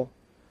people.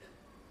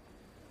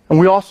 And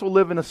we also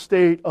live in a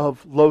state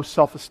of low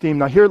self-esteem.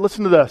 Now here,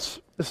 listen to this.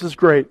 This is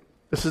great.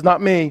 This is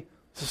not me.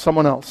 This is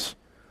someone else.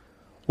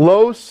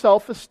 Low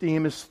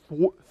self-esteem is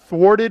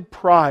thwarted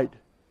pride.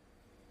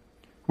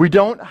 We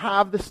don't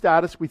have the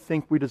status we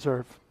think we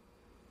deserve.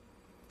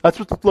 That's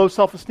what low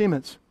self-esteem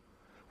is.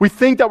 We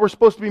think that we're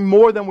supposed to be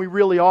more than we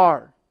really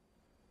are.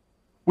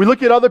 We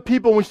look at other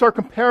people and we start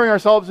comparing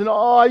ourselves and,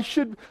 oh, I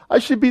should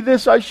be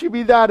this, I should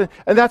be that.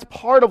 And that's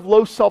part of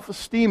low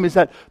self-esteem is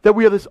that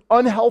we have this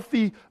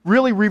unhealthy,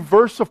 really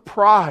reverse of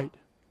pride.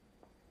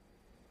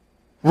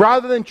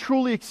 Rather than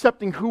truly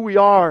accepting who we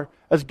are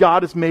as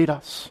God has made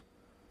us.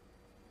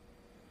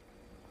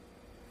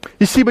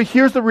 You see, but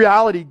here's the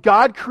reality.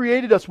 God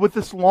created us with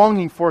this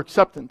longing for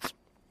acceptance.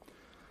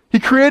 He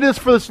created us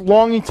for this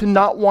longing to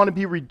not want to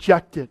be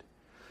rejected.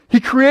 He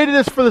created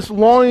us for this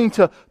longing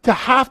to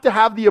have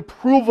the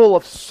approval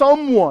of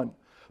someone.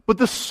 But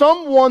the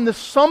someone, the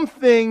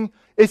something,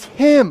 is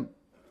Him.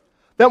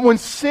 That when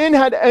sin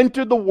had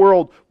entered the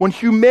world, when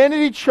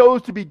humanity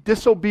chose to be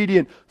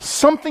disobedient,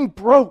 something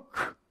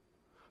broke.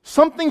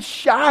 Something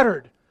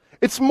shattered.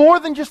 It's more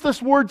than just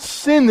this word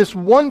sin, this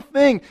one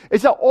thing.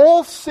 It's that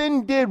all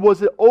sin did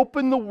was it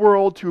opened the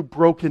world to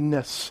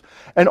brokenness.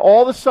 And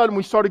all of a sudden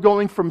we started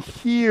going from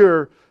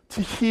here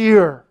to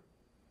here.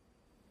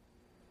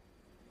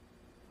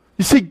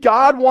 You see,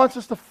 God wants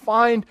us to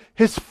find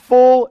His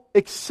full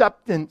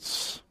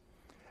acceptance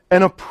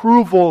and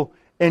approval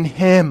in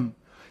Him.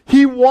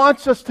 He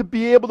wants us to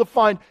be able to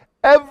find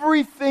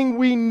everything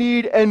we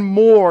need and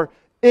more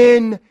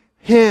in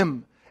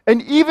Him.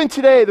 And even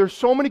today, there's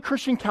so many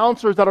Christian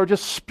counselors that are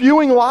just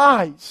spewing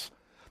lies.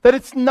 That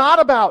it's not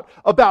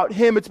about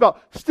Him. It's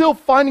about still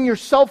finding your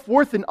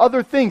self-worth in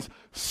other things.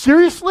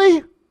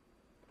 Seriously?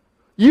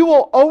 You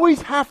will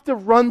always have to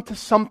run to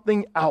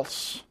something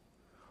else.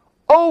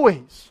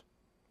 Always.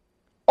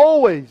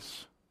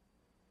 Always.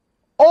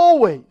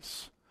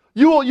 Always.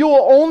 You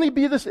will only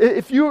be this,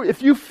 if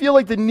you feel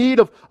like the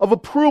need of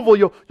approval,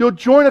 you'll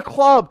join a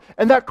club,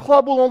 and that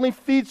club will only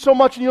feed so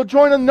much, and you'll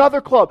join another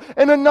club,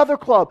 and another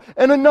club,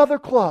 and another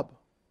club.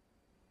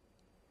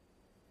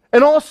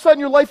 And all of a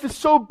sudden your life is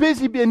so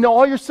busy, and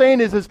all you're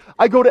saying is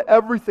I go to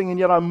everything, and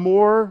yet I'm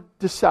more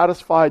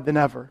dissatisfied than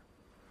ever.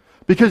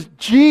 Because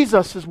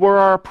Jesus is where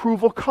our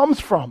approval comes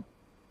from.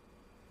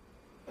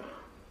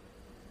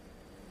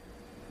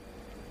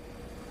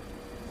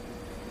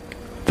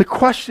 The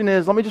question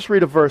is, let me just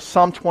read a verse,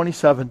 Psalm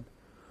 27.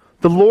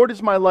 The Lord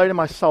is my light and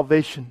my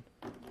salvation.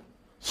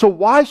 So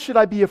why should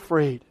I be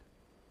afraid?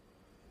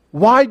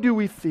 Why do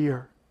we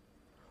fear?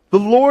 The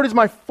Lord is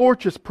my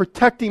fortress,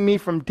 protecting me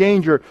from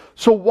danger.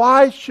 So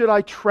why should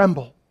I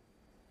tremble?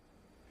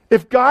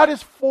 If God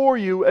is for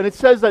you, and it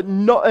says that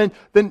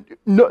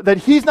that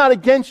He's not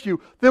against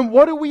you, then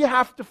what do we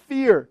have to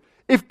fear?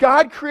 If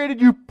God created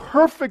you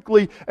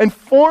perfectly and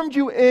formed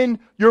you in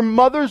your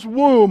mother's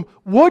womb,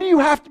 what do you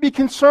have to be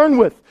concerned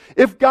with?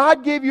 If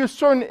God gave you a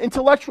certain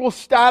intellectual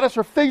status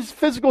or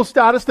physical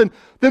status, then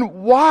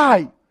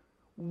why?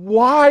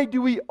 Why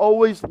do we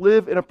always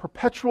live in a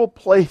perpetual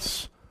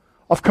place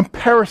of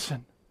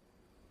comparison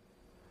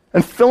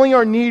and filling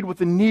our need with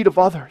the need of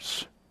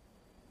others?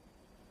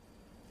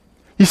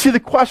 You see, the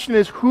question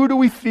is, who do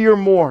we fear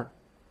more?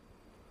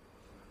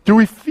 Do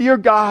we fear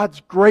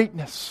God's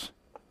greatness?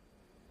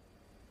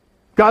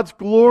 God's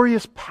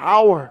glorious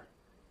power,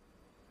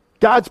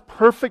 God's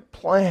perfect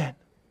plan?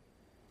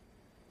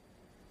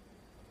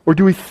 Or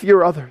do we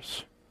fear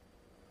others?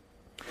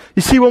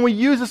 You see, when we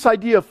use this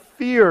idea of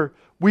fear,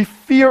 we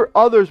fear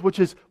others, which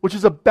is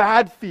a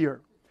bad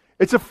fear.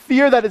 It's a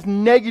fear that is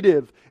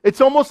negative.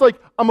 It's almost like,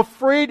 I'm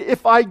afraid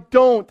if I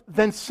don't,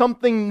 then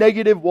something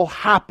negative will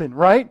happen,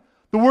 right?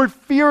 The word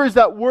fear is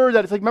that word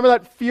that it's like, remember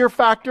that fear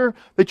factor?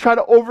 They try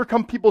to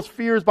overcome people's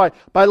fears by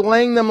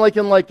laying them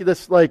in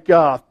this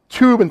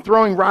tube and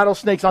throwing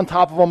rattlesnakes on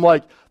top of them.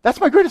 Like,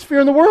 that's my greatest fear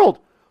in the world.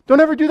 Don't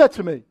ever do that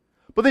to me.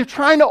 But they're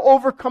trying to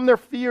overcome their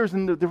fears,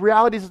 and the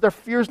reality is that their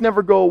fears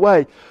never go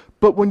away.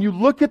 But when you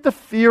look at the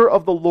fear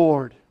of the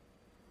Lord,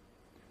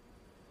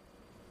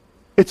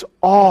 it's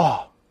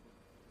awe.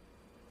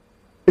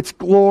 It's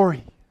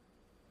glory.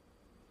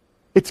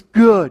 It's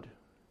good.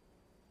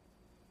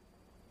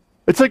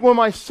 It's like when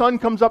my son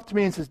comes up to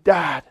me and says,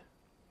 Dad,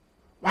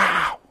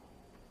 wow,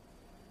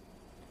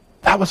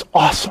 that was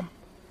awesome.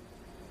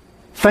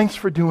 Thanks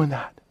for doing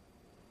that.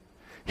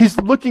 He's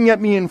looking at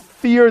me in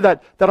fear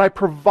that I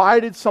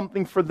provided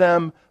something for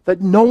them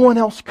that no one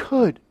else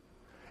could.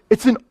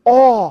 It's an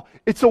awe.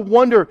 It's a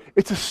wonder.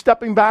 It's a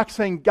stepping back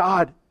saying,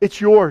 God,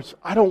 it's yours.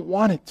 I don't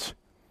want it.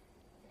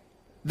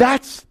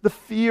 That's the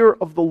fear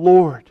of the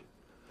Lord,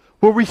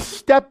 where we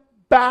step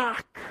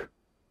back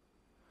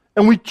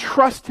and we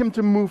trust Him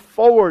to move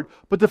forward.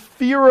 But the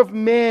fear of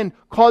man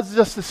causes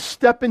us to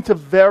step into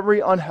very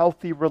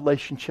unhealthy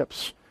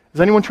relationships. Is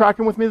anyone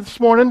tracking with me this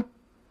morning?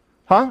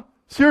 Huh?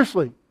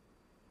 Seriously.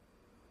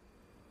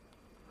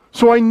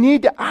 So I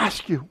need to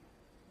ask you,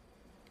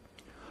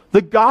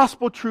 the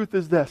gospel truth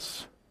is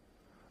this: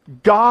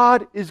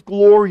 God is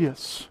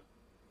glorious,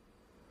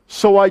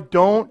 so I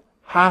don't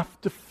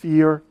have to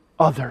fear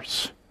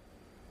others.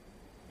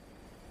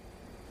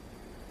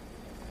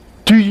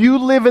 Do you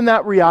live in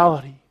that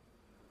reality?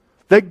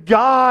 That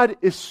God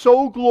is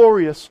so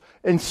glorious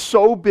and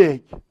so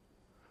big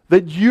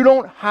that you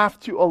don't have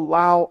to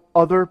allow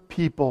other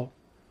people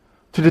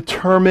to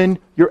determine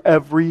your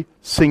every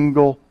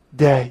single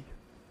day?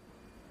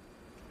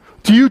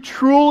 Do you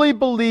truly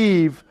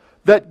believe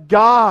that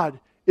God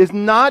is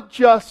not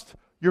just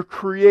your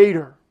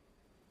creator,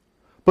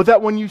 but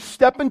that when you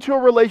step into a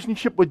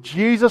relationship with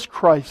Jesus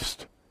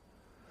Christ,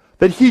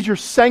 that He's your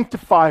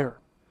sanctifier,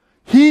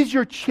 He's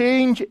your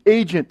change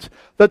agent,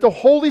 that the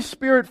Holy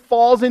Spirit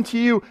falls into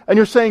you and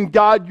you're saying,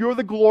 God, you're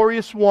the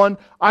glorious one.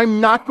 I'm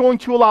not going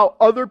to allow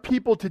other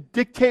people to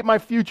dictate my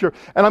future.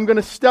 And I'm going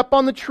to step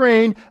on the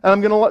train and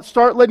I'm going to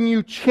start letting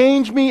you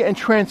change me and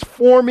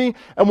transform me.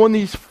 And when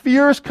these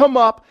fears come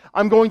up,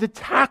 I'm going to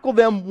tackle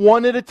them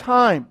one at a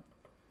time.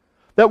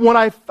 That when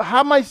I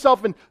have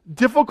myself in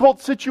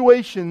difficult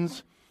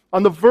situations,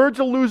 on the verge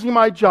of losing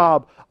my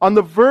job, on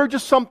the verge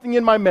of something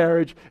in my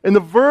marriage, in the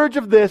verge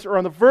of this or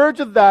on the verge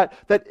of that,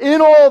 that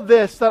in all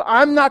this, that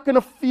I'm not going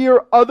to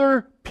fear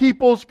other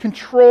people's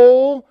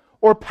control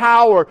or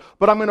power,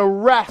 but I'm going to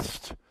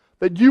rest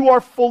that you are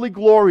fully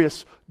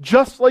glorious,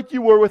 just like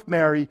you were with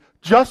Mary,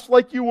 just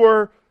like you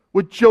were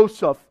with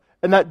Joseph,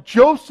 and that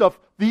Joseph,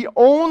 the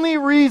only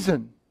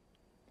reason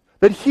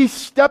that he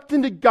stepped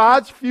into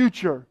God's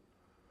future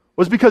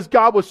was because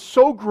God was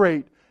so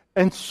great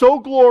and so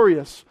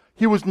glorious,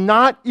 he was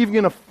not even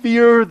going to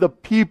fear the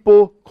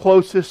people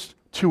closest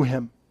to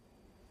him.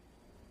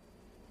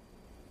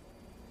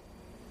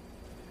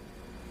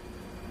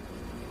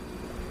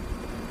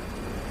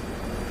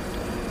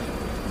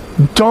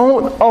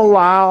 Don't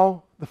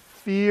allow the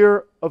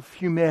fear of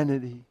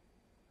humanity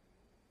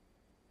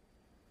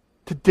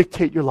to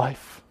dictate your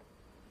life.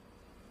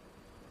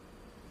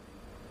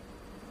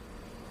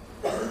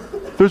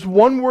 There's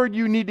one word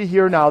you need to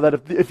hear now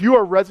that if you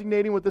are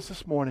resonating with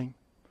this morning,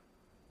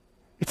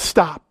 it's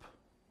stop.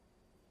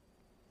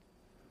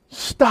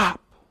 Stop.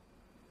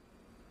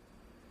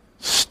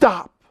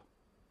 Stop.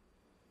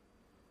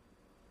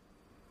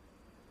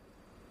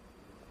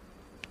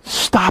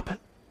 Stop it.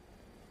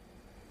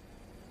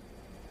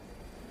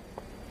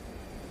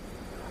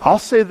 I'll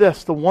say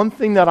this, the one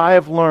thing that I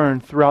have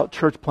learned throughout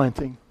church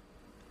planting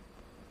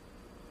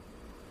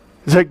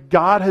is that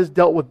God has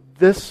dealt with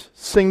this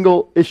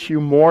single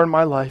issue more in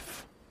my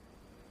life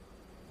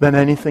than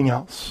anything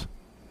else.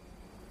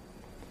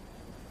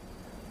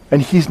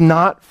 And He's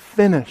not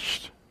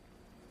finished.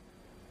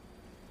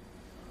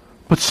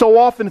 But so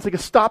often it's like a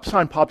stop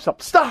sign pops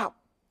up. Stop!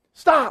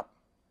 Stop!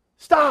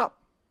 Stop!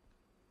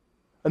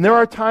 And there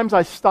are times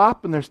I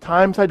stop and there's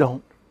times I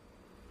don't.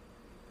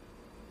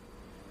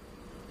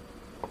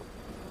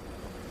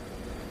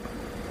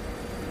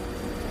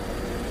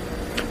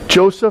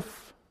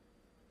 Joseph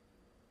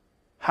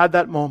had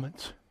that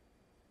moment.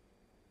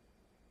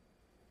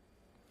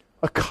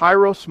 A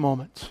kairos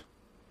moment.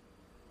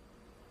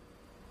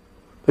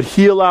 That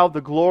he allowed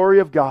the glory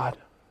of God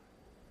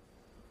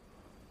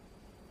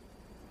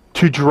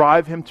to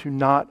drive him to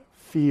not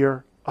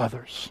fear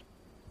others.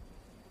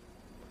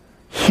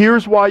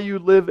 Here's why you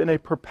live in a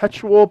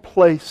perpetual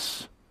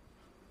place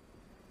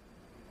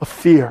of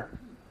fear.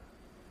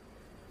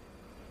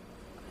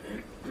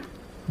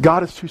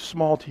 God is too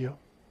small to you.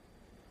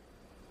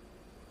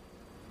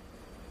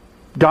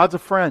 God's a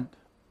friend.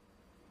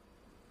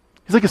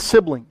 He's like a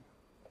sibling.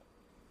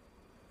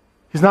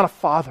 He's not a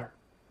father.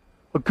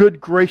 A good,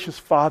 gracious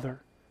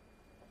father.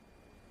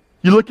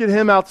 You look at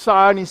him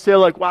outside and you say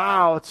like,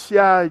 wow,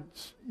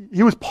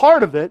 he was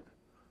part of it,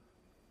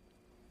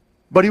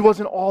 but he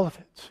wasn't all of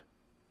it.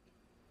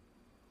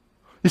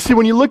 You see,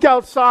 when you look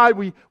outside,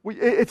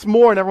 it's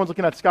more, and everyone's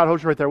looking at Scott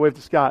Hosier right there. Wave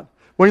to Scott.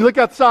 When you look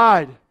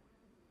outside,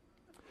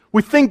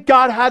 we think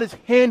God had his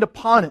hand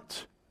upon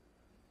it.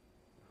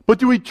 But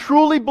do we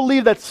truly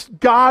believe that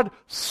God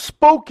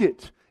spoke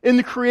it in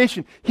the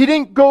creation? He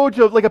didn't go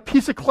to like a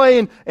piece of clay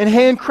and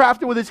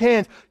handcraft it with his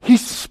hands. He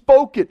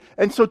spoke it.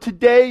 And so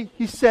today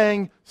he's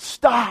saying,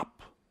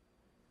 stop.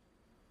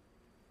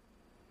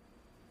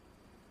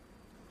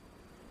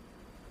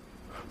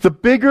 The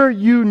bigger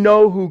you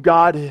know who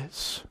God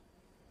is,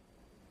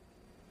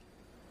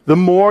 the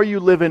more you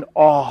live in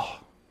awe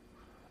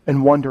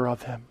and wonder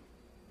of Him.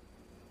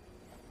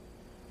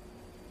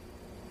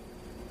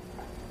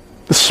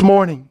 This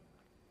morning,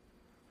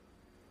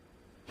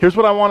 here's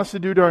what I want us to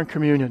do during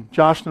communion.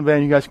 Josh and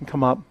Van, you guys can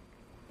come up.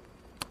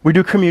 We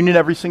do communion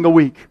every single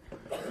week.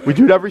 We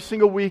do it every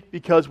single week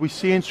because we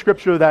see in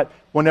Scripture that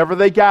whenever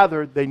they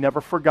gathered, they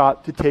never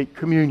forgot to take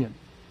communion.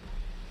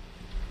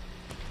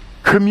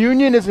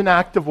 Communion is an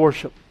act of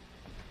worship.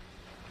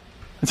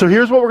 And so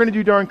here's what we're going to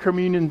do during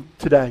communion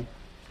today.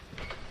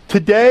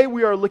 Today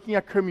we are looking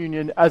at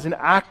communion as an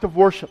act of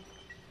worship.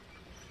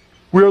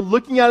 We are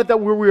looking at it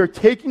that where we are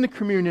taking the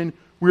communion,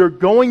 we are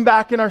going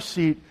back in our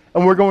seat,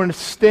 and we're going to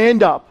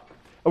stand up,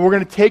 and we're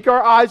going to take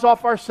our eyes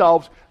off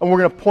ourselves, and we're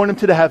going to point them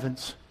to the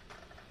heavens.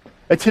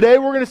 And today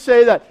we're going to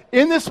say that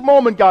in this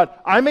moment, God,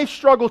 I may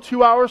struggle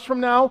 2 hours from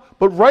now,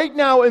 but right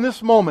now in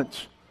this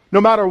moment,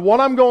 no matter what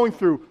I'm going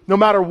through, no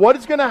matter what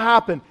is going to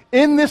happen,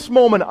 in this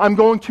moment I'm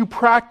going to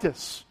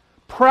practice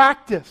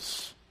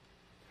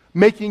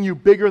making you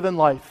bigger than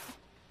life.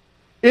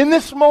 In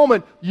this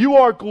moment, you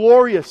are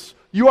glorious,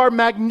 you are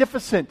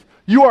magnificent,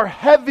 you are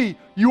heavy,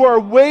 you are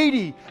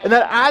weighty, and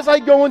that as I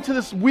go into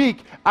this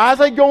week, as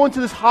I go into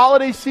this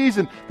holiday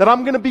season, that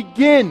I'm going to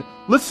begin,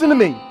 listen to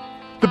me,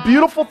 the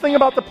beautiful thing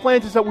about the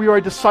plant is that we are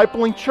a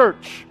discipling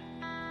church.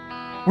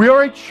 We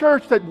are a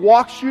church that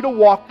walks you to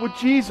walk with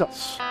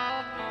Jesus.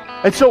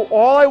 And so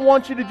all I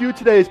want you to do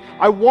today is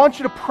I want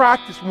you to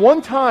practice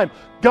one time,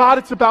 God,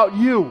 it's about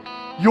you.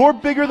 You're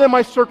bigger than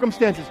my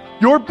circumstances.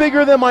 You're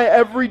bigger than my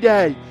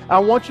everyday. I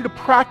want you to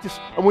practice.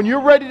 And when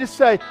you're ready to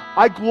say,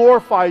 I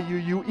glorify you,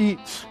 you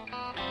eat.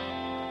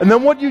 And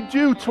then what you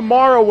do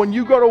tomorrow when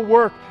you go to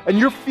work and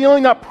you're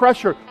feeling that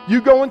pressure,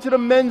 you go into the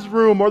men's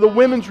room or the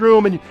women's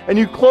room and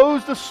you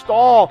close the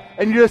stall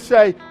and you just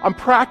say, I'm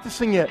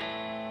practicing it.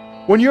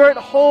 When you're at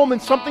home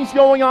and something's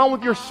going on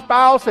with your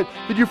spouse that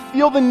you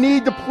feel the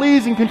need to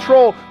please and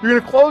control, you're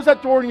going to close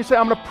that door and you say,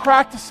 I'm going to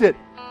practice it.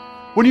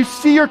 When you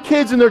see your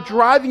kids and they're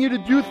driving you to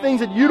do things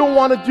that you don't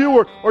want to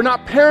do or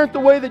not parent the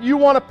way that you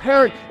want to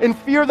parent in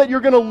fear that you're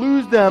going to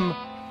lose them,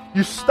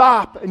 you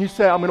stop and you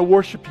say, I'm going to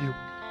worship you.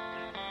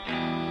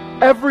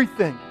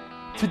 Everything.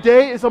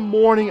 Today is a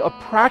morning of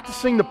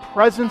practicing the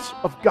presence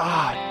of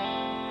God.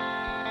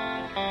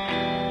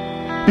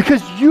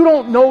 Because you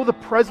don't know the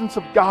presence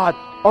of God,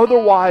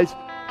 otherwise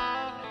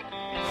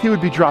He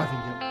would be driving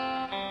you.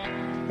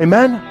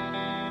 Amen?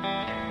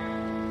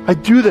 I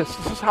do this.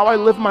 This is how I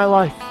live my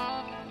life.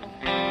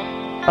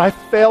 I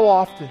fail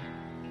often,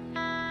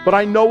 but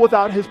I know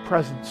without His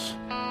presence,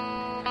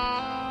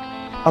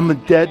 I'm a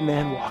dead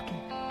man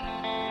walking.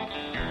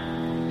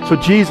 So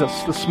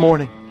Jesus, this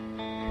morning,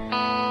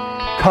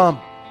 come.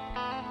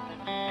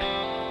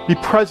 Be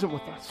present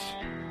with us.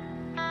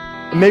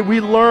 And may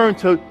we learn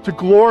to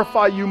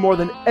glorify you more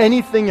than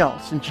anything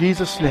else. In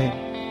Jesus' name,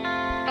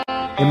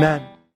 amen.